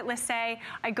we do at LYSSE.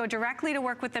 I go directly to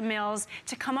work with the mills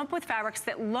to come up with fabrics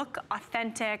that look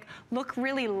authentic, look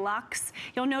really luxe.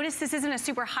 You'll notice this isn't a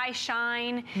super high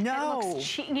shine. No. It looks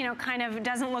cheap, kind of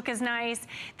doesn't look as nice.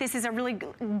 This is a really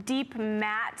deep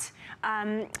matte,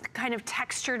 kind of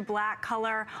textured black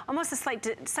color, almost a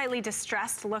slightly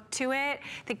distressed look to it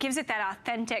that gives it that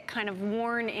authentic kind of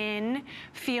worn in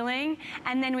feeling.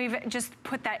 And then we've just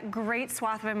put that great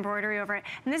swath of embroidery over it.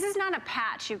 And this is not a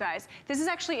patch, you guys. This is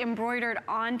actually embroidered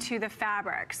onto the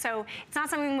fabric. So it's not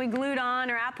something we glued on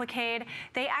or appliqued.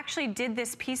 They actually did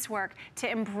this piecework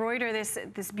to embroider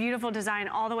this beautiful design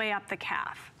all the way up the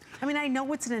calf. I mean, I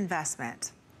know it's an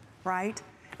investment, right?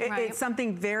 It's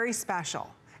something very special.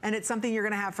 And it's something you're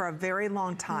gonna have for a very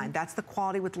long time. That's the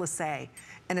quality with LYSSE.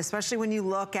 And especially when you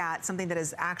look at something that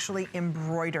is actually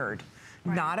embroidered.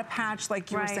 Not a patch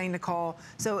like you were saying, Nicole.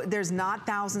 So there's not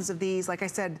thousands of these. Like I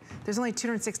said, there's only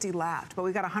 260 left, but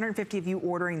we've got 150 of you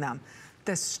ordering them.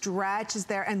 The stretch is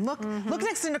there. And look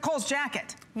next to Nicole's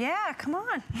jacket. Yeah, come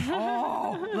on.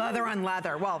 Oh, leather on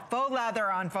leather. Well, faux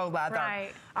leather on faux leather.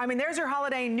 Right. I mean, there's your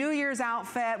holiday New Year's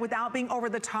outfit without being over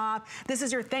the top. This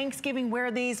is your Thanksgiving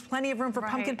wear these. Plenty of room for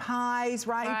pumpkin pies,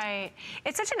 right? Right.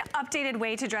 It's such an updated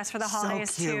way to dress for the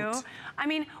holidays too. I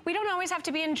mean, we don't always have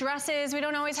to be in dresses. We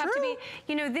don't always have to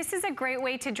be, this is a great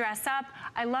way to dress up.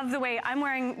 I love the way I'm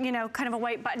wearing, kind of a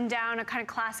white button down, a kind of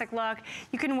classic look.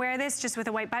 You can wear this just with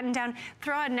a white button down,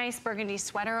 throw a nice burgundy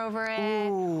sweater over it,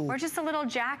 or just a little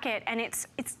jacket, and it's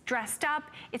dressed up.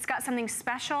 It's got something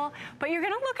special, but you're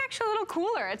gonna look actually a little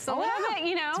cooler. It's a little bit,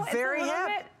 it's very a little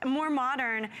bit more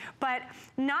modern, but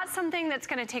not something that's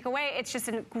gonna take away. It's just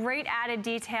a great added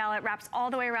detail. It wraps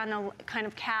all the way around the kind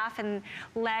of calf and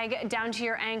leg down to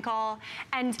your ankle.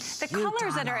 And the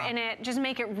colors that are in it just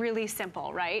make it really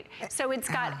simple, right? So it's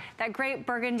got that great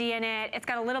burgundy in it. It's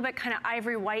got a little bit kind of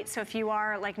ivory white. So if you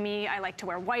are like me, I like to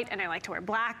wear white and I like to wear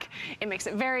black. It makes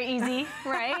it very easy,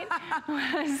 right?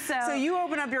 So you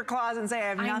open up your closet and say, I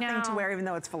have nothing to wear even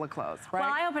though it's full of clothes, right?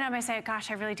 Well, I open up and I say,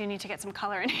 gosh, I really do need to get some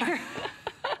color in here.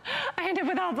 I end up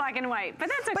with all black and white, but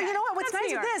that's okay. But you know what? What's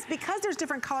nice with this, because there's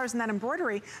different colors in that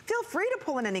embroidery, feel free to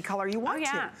pull in any color you want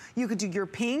to. You could do your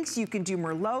pinks, you can do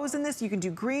merlots in this, you can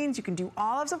do greens, you can do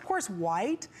olives, of course,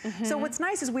 white. So what's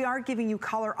nice is we are giving you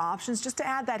color options just to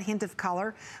add that hint of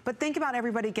color. But think about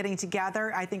everybody getting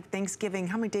together. I think Thanksgiving,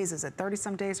 how many days is it?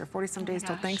 30-some days or 40-some days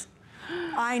till Thanksgiving?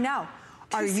 I know.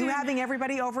 Are you having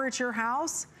everybody over at your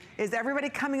house? Is everybody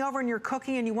coming over and you're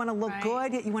cooking and you want to look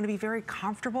good, yet you want to be very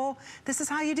comfortable? This is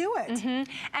how you do it.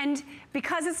 And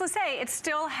because it's LYSSE, it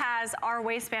still has our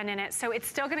waistband in it. So it's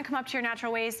still going to come up to your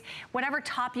natural waist. Whatever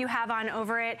top you have on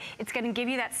over it, it's going to give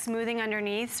you that smoothing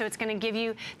underneath. So it's going to give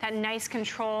you that nice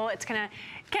control. It's going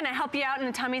to help you out in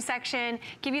the tummy section,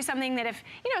 give you something that if,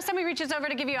 somebody reaches over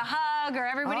to give you a hug or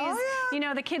everybody's,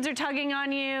 the kids are tugging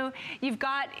on you, you've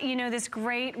got, this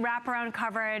great wraparound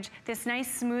coverage, this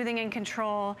nice smoothing and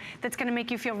control that's gonna make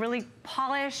you feel really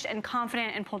polished and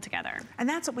confident and pulled together. And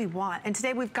that's what we want. And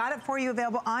today we've got it for you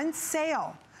available on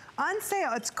sale. On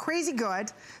sale, it's crazy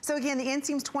good. So again, the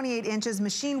inseam's 28 inches,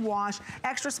 machine wash,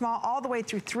 extra small, all the way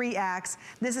through 3X.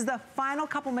 This is the final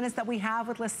couple minutes that we have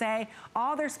with LYSSE.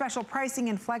 All their special pricing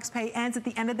and flex pay ends at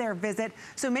the end of their visit.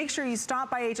 So make sure you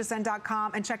stop by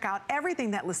hsn.com and check out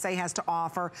everything that LYSSE has to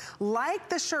offer, like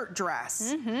the shirt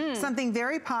dress, something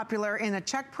very popular in a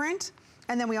check print.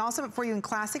 And then we also have it for you in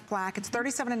classic black. It's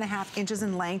 37.5 inches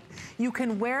in length. You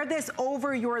can wear this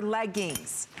over your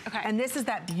leggings. And this is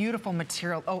that beautiful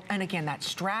material. Oh, and again, that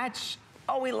stretch.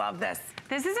 Oh, we love this.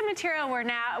 This is a material we're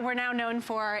now known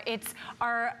for. It's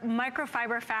our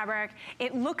microfiber fabric.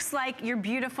 It looks like your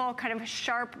beautiful kind of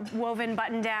sharp woven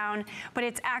button down, but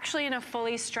it's actually in a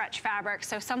fully stretched fabric.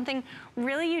 So something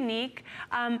really unique.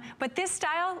 But this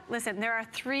style, listen, there are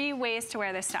 3 ways to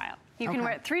wear this style. You can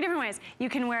wear it 3 different ways. You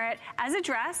can wear it as a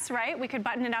dress, right? We could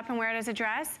button it up and wear it as a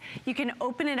dress. You can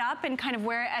open it up and kind of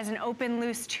wear it as an open,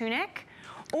 loose tunic.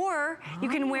 Or you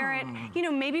can wear it, you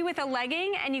know, maybe with a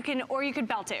legging, and you can, or you could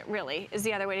belt it, really, is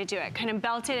the other way to do it. Kind of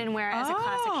belt it and wear it as a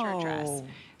classic shirt dress.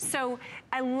 So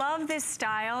I love this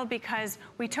style because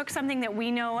we took something that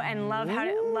we know and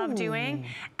love doing,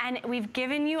 and we've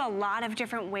given you a lot of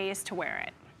different ways to wear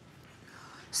it.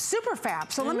 Super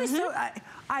fab. So let me show,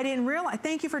 I didn't realize,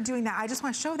 thank you for doing that. I just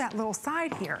want to show that little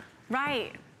side here.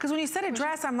 Right. Because when you said a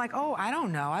dress, I'm like, oh, I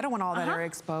don't know. I don't want all that area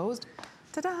exposed.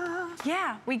 Ta-da!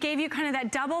 Yeah, we gave you kind of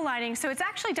that double lining. So it's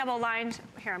actually double lined.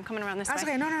 Here, I'm coming around this way. That's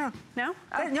okay, no. No?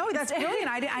 No, that's brilliant.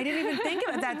 I didn't even think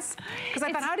of it. That's, because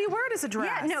I thought, how do you wear it as a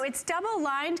dress? Yeah, no, it's double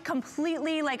lined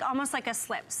completely, like almost like a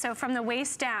slip. So from the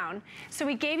waist down. So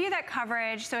we gave you that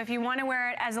coverage. So if you want to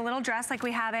wear it as a little dress like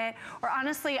we have it, or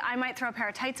honestly, I might throw a pair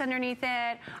of tights underneath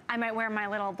it. I might wear my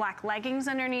little black leggings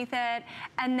underneath it.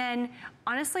 And then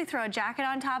honestly, throw a jacket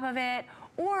on top of it.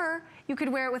 Or you could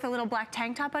wear it with a little black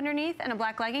tank top underneath and a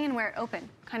black legging and wear it open,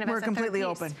 kind of as a completely third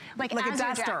piece. open. Like a as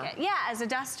duster. Jacket. Yeah, as a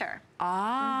duster.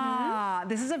 Ah,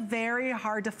 this is a very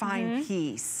hard to find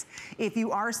piece. If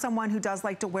you are someone who does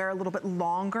like to wear a little bit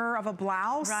longer of a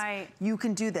blouse, you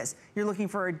can do this. You're looking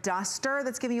for a duster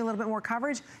that's giving you a little bit more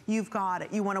coverage, you've got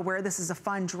it. You want to wear this as a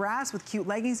fun dress with cute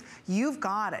leggings, you've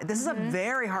got it. This is a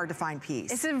very hard to find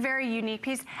piece. It's a very unique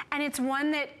piece, and it's one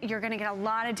that you're going to get a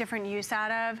lot of different use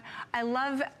out of. I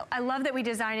love that we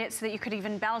designed it so that you could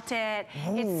even belt it.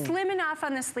 It's slim enough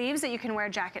on the sleeves that you can wear a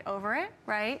jacket over it,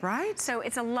 right? Right. So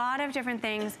it's a lot of different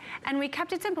things, and we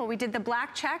kept it simple. We did the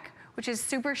black check, which is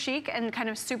super chic and kind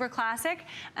of super classic,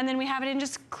 and then we have it in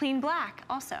just clean black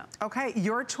also. Okay,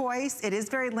 your choice. It is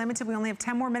very limited. We only have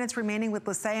 10 more minutes remaining with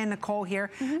LYSSE and Nicole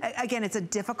here. Again, it's a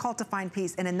difficult to find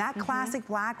piece, and in that classic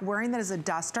black, wearing that as a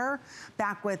duster,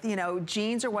 back with, you know,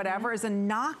 jeans or whatever, is a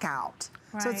knockout.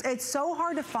 So it's so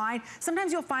hard to find.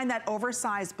 Sometimes you'll find that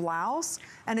oversized blouse,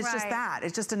 and it's just that.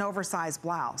 It's just an oversized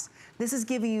blouse. This is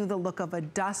giving you the look of a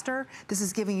duster. This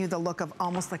is giving you the look of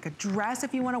almost like a dress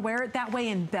if you want to wear it that way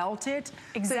and belt it.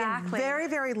 Exactly. So very,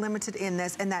 very limited in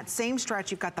this. And that same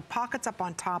stretch, you've got the pockets up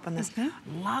on top on this.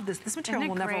 Love this. This material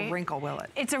will never wrinkle, will it?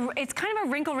 It's kind of a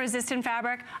wrinkle-resistant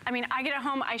fabric. I mean, I get it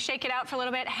home, I shake it out for a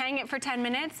little bit, hang it for 10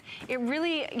 minutes. It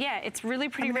really, it's really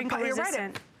pretty wrinkle-resistant. You're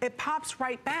right. It pops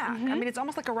right back. I mean, it's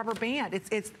almost like a rubber band.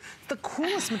 It's the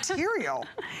coolest material.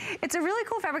 It's a really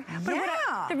cool fabric.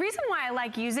 But the reason why I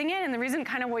like using it, and the reason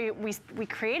kind of we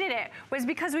created it, was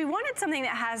because we wanted something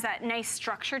that has that nice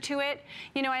structure to it.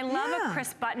 You know, I love a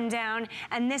crisp button down,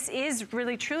 and this is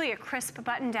really truly a crisp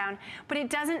button down, but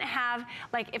it doesn't have,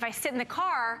 like, if I sit in the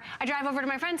car, I drive over to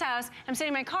my friend's house, I'm sitting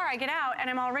in my car, I get out, and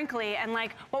I'm all wrinkly, and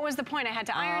like, what was the point? I had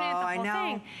to iron it, the whole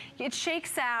thing. It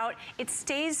shakes out, it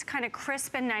stays kind of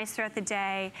crisp and nice throughout the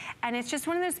day, and it's just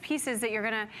one of those pieces that you're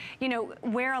gonna, you know,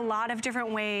 wear a lot of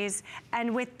different ways.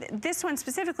 And with this one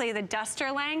specifically, the duster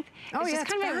length, it's just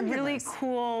kind of a really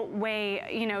cool way,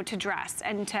 you know, to dress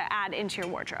and to add into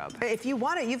your wardrobe. If you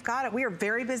want it, you've got it. We are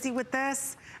very busy with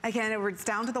this. Again, it's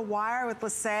down to the wire with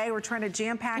LYSSE. We're trying to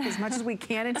jam pack as much as we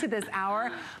can into this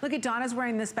hour. Look at Donna's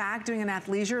wearing this back, doing an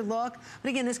athleisure look. But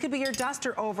again, this could be your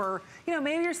duster over, you know,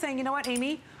 maybe you're saying, you know what,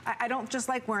 Amy, I don't just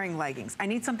like wearing leggings. I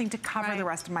need something to cover the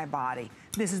rest of my body.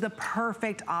 This is the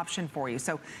perfect option for you.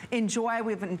 So enjoy.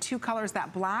 We have in 2 colors,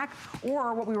 that black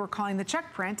or what we were calling the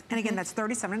check print. And again, that's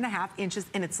 37.5 inches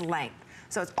in its length.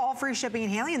 So it's all free shipping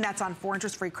and handling, and that's on 4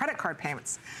 interest-free credit card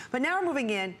payments. But now we're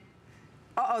moving in.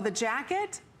 Uh-oh, the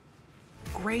jacket,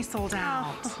 gray sold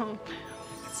out. So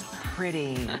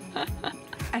pretty.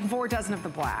 And 4 dozen of the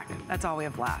black. That's all we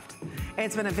have left.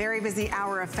 It's been a very busy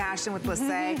hour of fashion with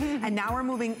LYSSE. And now we're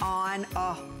moving on.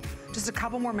 Oh, just a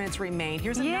couple more minutes remain.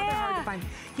 Here's another hard to find.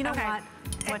 You know what?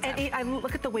 I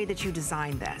look at the way that you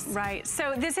designed this. Right.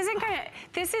 So this isn't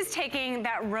this is taking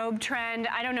that robe trend.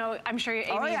 I don't know, I'm sure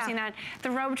Amy, you've seen that.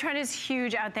 The robe trend is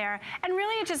huge out there. And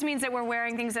really it just means that we're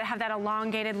wearing things that have that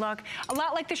elongated look. A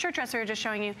lot like the shirt dress we were just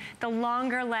showing you. The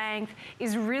longer length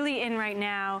is really in right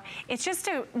now. It's just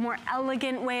a more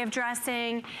elegant way of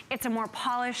dressing. It's a more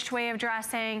polished way of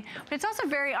dressing, but it's also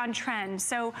very on trend.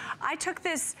 So I took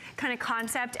this kind of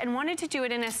concept and wanted to do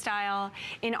it in a style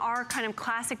in our kind of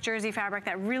classic jersey fabric,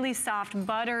 that really soft,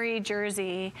 buttery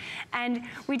jersey. And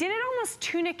we did it almost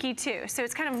tunic-y too. So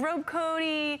it's kind of robe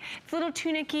coaty, it's a little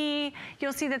tunic-y.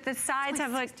 You'll see that the sides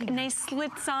have like nice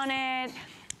slits on it.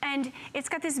 And it's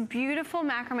got this beautiful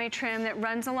macrame trim that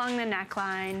runs along the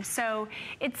neckline. So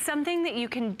it's something that you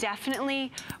can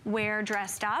definitely wear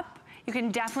dressed up. You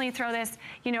can definitely throw this,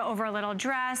 you know, over a little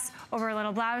dress, over a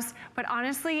little blouse, but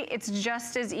honestly, it's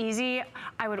just as easy.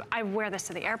 I wear this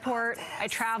to the airport. I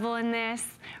travel in this,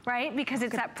 right? Because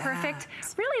it's that perfect,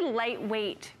 really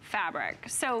lightweight fabric.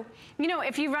 So, you know,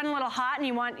 if you run a little hot and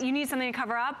you need something to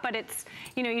cover up, but it's,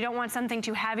 you know, you don't want something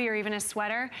too heavy or even a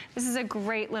sweater, this is a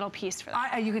great little piece for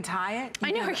that. You can tie it.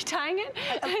 I know, are you tying it?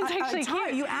 It's actually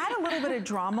cute. You add a little bit of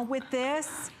drama with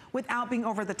this without being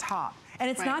over the top. And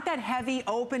it's not that heavy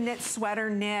open knit sweater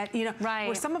knit, you know,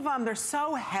 where some of them, they're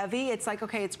so heavy. It's like,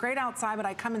 okay, it's great outside, but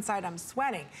I come inside, I'm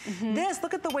sweating. This,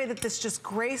 look at the way that this just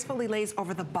gracefully lays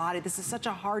over the body. This is such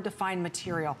a hard to find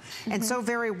material and so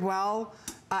very well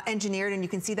engineered, and you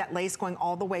can see that lace going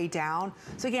all the way down.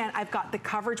 So again, I've got the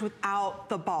coverage without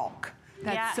the bulk.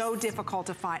 That's so difficult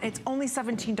to find. It's only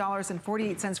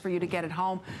 $17.48 for you to get it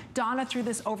home. Donna threw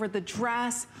this over the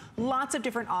dress. Lots of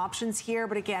different options here,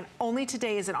 but again, only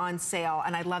today is it on sale,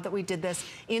 and I love that we did this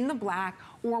in the black,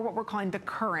 or what we're calling the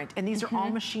current, and these are all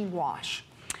machine wash.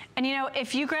 And you know,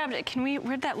 if you grabbed,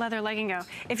 where'd that leather legging go?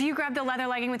 If you grab the leather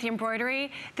legging with the embroidery,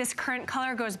 this current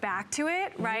color goes back to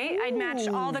it, right? I'd matched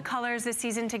all the colors this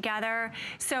season together.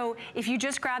 So if you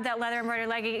just grab that leather embroidered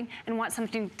legging and want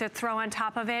something to throw on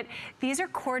top of it, these are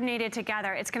coordinated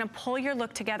together. It's gonna pull your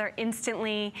look together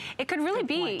instantly. It could really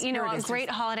be, you know, a great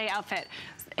holiday outfit.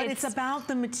 But it's about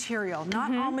the material.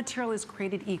 Not all material is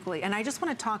created equally. And I just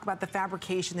want to talk about the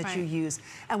fabrication that you use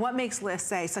and what makes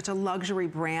LYSSE such a luxury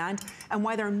brand and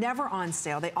why they're never on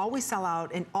sale. They always sell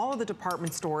out in all of the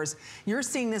department stores. You're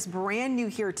seeing this brand new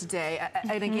here today.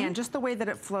 And again, just the way that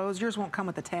it flows, yours won't come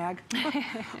with a tag.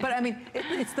 But I mean,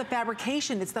 it's the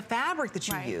fabrication, it's the fabric that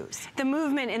you use. The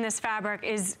movement in this fabric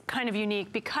is kind of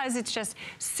unique because it's just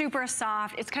super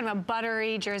soft. It's kind of a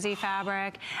buttery jersey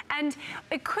fabric. And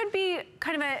it could be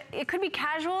kind of it could be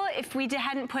casual if we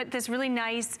hadn't put this really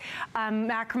nice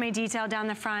macrame detail down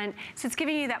the front. So it's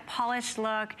giving you that polished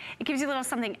look. It gives you a little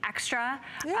something extra.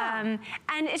 And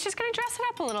it's just gonna dress it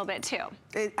up a little bit too.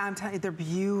 I'm telling you, they're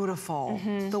beautiful.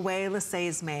 The way LYSSE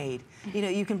is made. You know,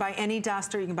 you can buy any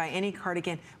duster, you can buy any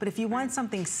cardigan, but if you want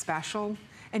something special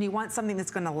and you want something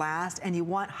that's gonna last and you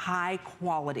want high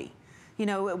quality, you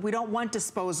know, we don't want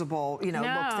disposable, you know,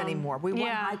 looks anymore. We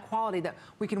want high quality that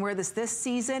we can wear this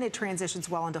season. It transitions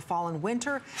well into fall and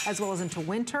winter, as well as into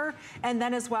winter. And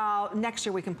then as well, next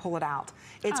year we can pull it out.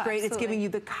 It's great. It's giving you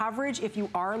the coverage if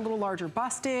you are a little larger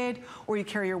busted or you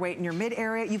carry your weight in your mid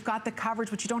area. You've got the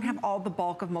coverage, but you don't have all the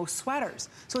bulk of most sweaters.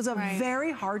 So it's a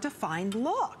very hard to find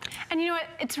look. And you know what?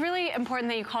 It's really important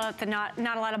that you call it the not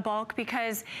a lot of bulk,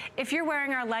 because if you're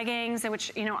wearing our leggings,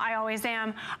 which, you know, I always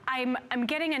am, I'm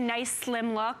getting a nice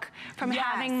slim look from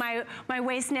having my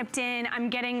waist nipped in. I'm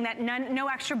getting that no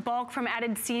extra bulk from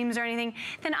added seams or anything.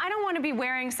 Then I don't want to be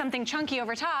wearing something chunky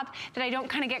over top that I don't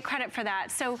kind of get credit for that.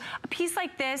 So a piece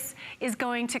like this is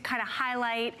going to kind of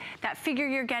highlight that figure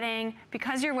you're getting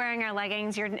because you're wearing our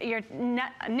leggings. You're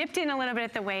nipped in a little bit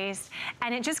at the waist,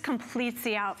 and it just completes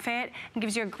the outfit and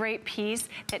gives you a great piece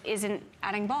that isn't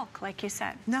adding bulk, like you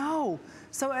said. No.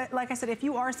 So like I said, if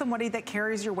you are somebody that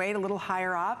carries your weight a little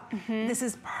higher up, this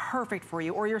is perfect for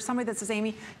you. Or you're somebody that says,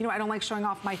 Amy, you know, I don't like showing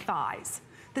off my thighs.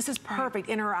 This is perfect,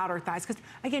 inner or outer thighs, because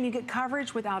again, you get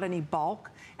coverage without any bulk,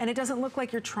 and it doesn't look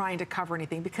like you're trying to cover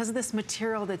anything because of this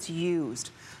material that's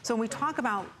used. So when we talk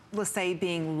about LYSSE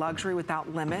being luxury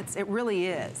without limits, it really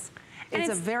is. It's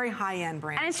a very high-end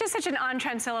brand. And it's just such an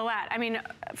on-trend silhouette. I mean,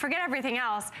 forget everything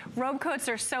else. Robe coats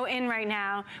are so in right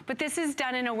now, but this is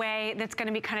done in a way that's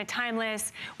gonna be kind of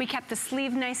timeless. We kept the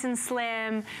sleeve nice and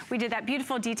slim. We did that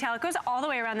beautiful detail. It goes all the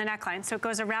way around the neckline. So it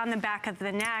goes around the back of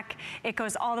the neck. It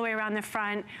goes all the way around the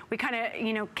front. We kind of,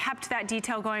 you know, kept that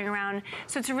detail going around.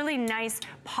 So it's a really nice,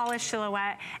 polished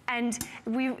silhouette. And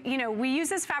we use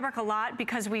this fabric a lot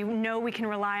because we know we can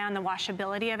rely on the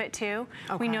washability of it too.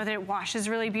 We know that it washes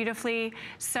really beautifully.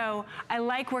 So I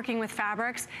like working with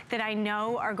fabrics that I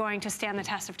know are going to stand the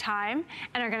test of time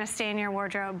and are going to stay in your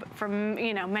wardrobe for,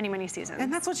 you know, many, many seasons.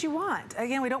 And that's what you want.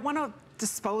 Again, we don't want to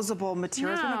disposable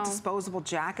materials. We want disposable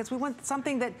jackets. We want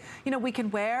something that, you know, we can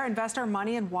wear, invest our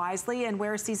money in wisely, and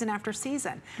wear season after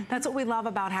season. That's what we love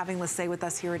about having LYSSE with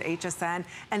us here at HSN.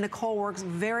 And Nicole works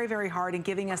very, very hard in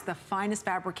giving us the finest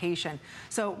fabrication.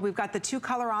 So we've got the 2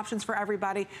 color options for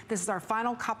everybody. This is our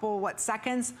final couple,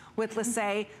 seconds with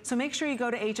LYSSE. So make sure you go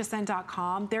to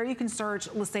hsn.com. There you can search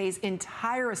LYSSE's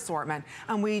entire assortment.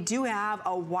 And we do have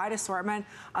a wide assortment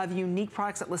of unique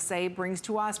products that LYSSE brings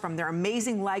to us, from their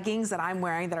amazing leggings that I'm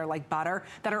wearing that are like butter,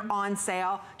 that are on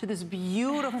sale, to this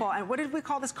beautiful, and what did we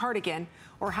call this, cardigan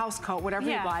or house coat, whatever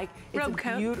you like. It's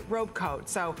robe coat.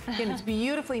 So again, it's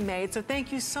beautifully made. So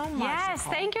thank you so much. Yes,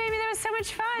 Nicole. Thank you, Amy. That was so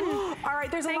much fun. All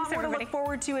right, there's a lot more to look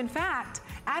forward to. In fact,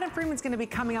 Adam Freeman's gonna be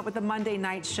coming up with the Monday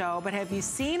night show, but have you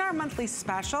seen our monthly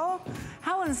special?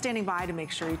 Helen's standing by to make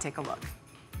sure you take a look.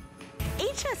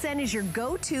 HSN is your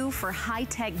go-to for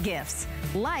high-tech gifts,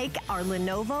 like our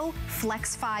Lenovo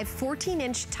Flex 5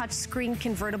 14-inch touchscreen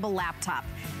convertible laptop.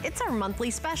 It's our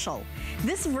monthly special.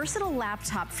 This versatile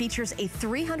laptop features a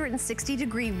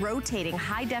 360-degree rotating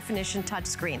high-definition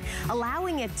touchscreen,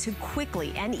 allowing it to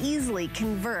quickly and easily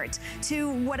convert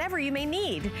to whatever you may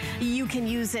need. You can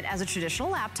use it as a traditional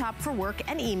laptop for work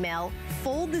and email,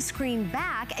 fold the screen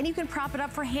back, and you can prop it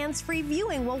up for hands-free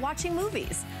viewing while watching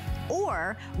movies.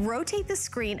 Or rotate the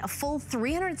screen a full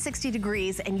 360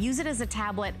 degrees and use it as a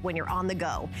tablet when you're on the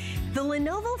go. The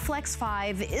Lenovo Flex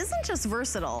 5 isn't just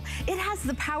versatile, it has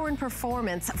the power and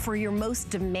performance for your most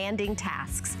demanding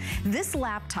tasks. This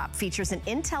laptop features an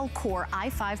Intel Core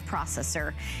i5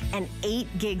 processor and 8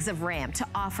 gigs of RAM to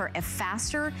offer a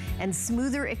faster and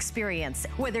smoother experience.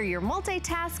 Whether you're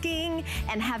multitasking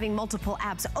and having multiple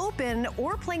apps open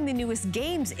or playing the newest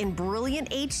games in brilliant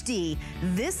HD,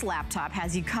 this laptop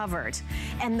has you covered.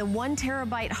 And the 1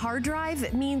 terabyte hard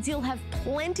drive means you'll have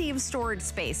plenty of storage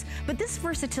space. But this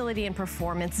versatility and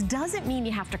performance doesn't mean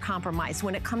you have to compromise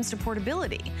when it comes to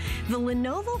portability. The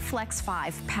Lenovo Flex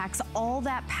 5 packs all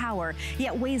that power,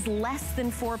 yet weighs less than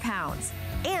 4 pounds.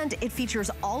 And it features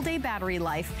all-day battery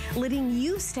life, letting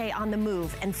you stay on the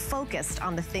move and focused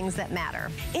on the things that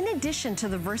matter. In addition to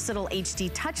the versatile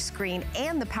HD touchscreen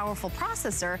and the powerful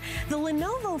processor, the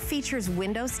Lenovo features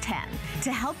Windows 10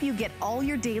 to help you get all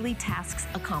your daily tasks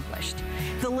accomplished.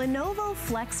 The Lenovo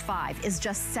Flex 5 is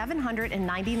just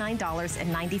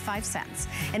 $799.95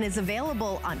 and is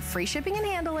available on free shipping and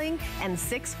handling and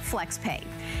 6 FlexPay.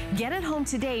 Get it home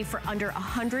today for under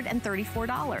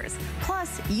 $134.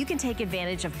 Plus, you can take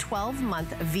advantage of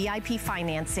 12-month VIP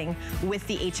financing with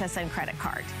the HSN credit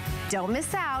card. Don't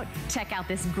miss out. Check out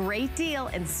this great deal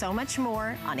and so much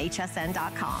more on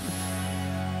hsn.com.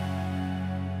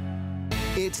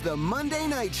 It's the Monday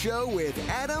Night Show with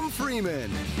Adam Freeman.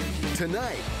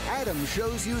 Tonight, Adam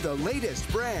shows you the latest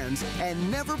brands and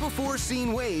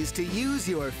never-before-seen ways to use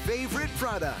your favorite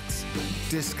products.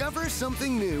 Discover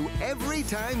something new every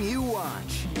time you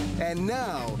watch. And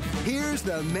now, here's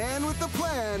the man with the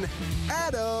plan,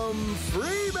 Adam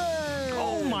Freeman.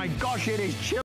 Oh my gosh, it is chilly.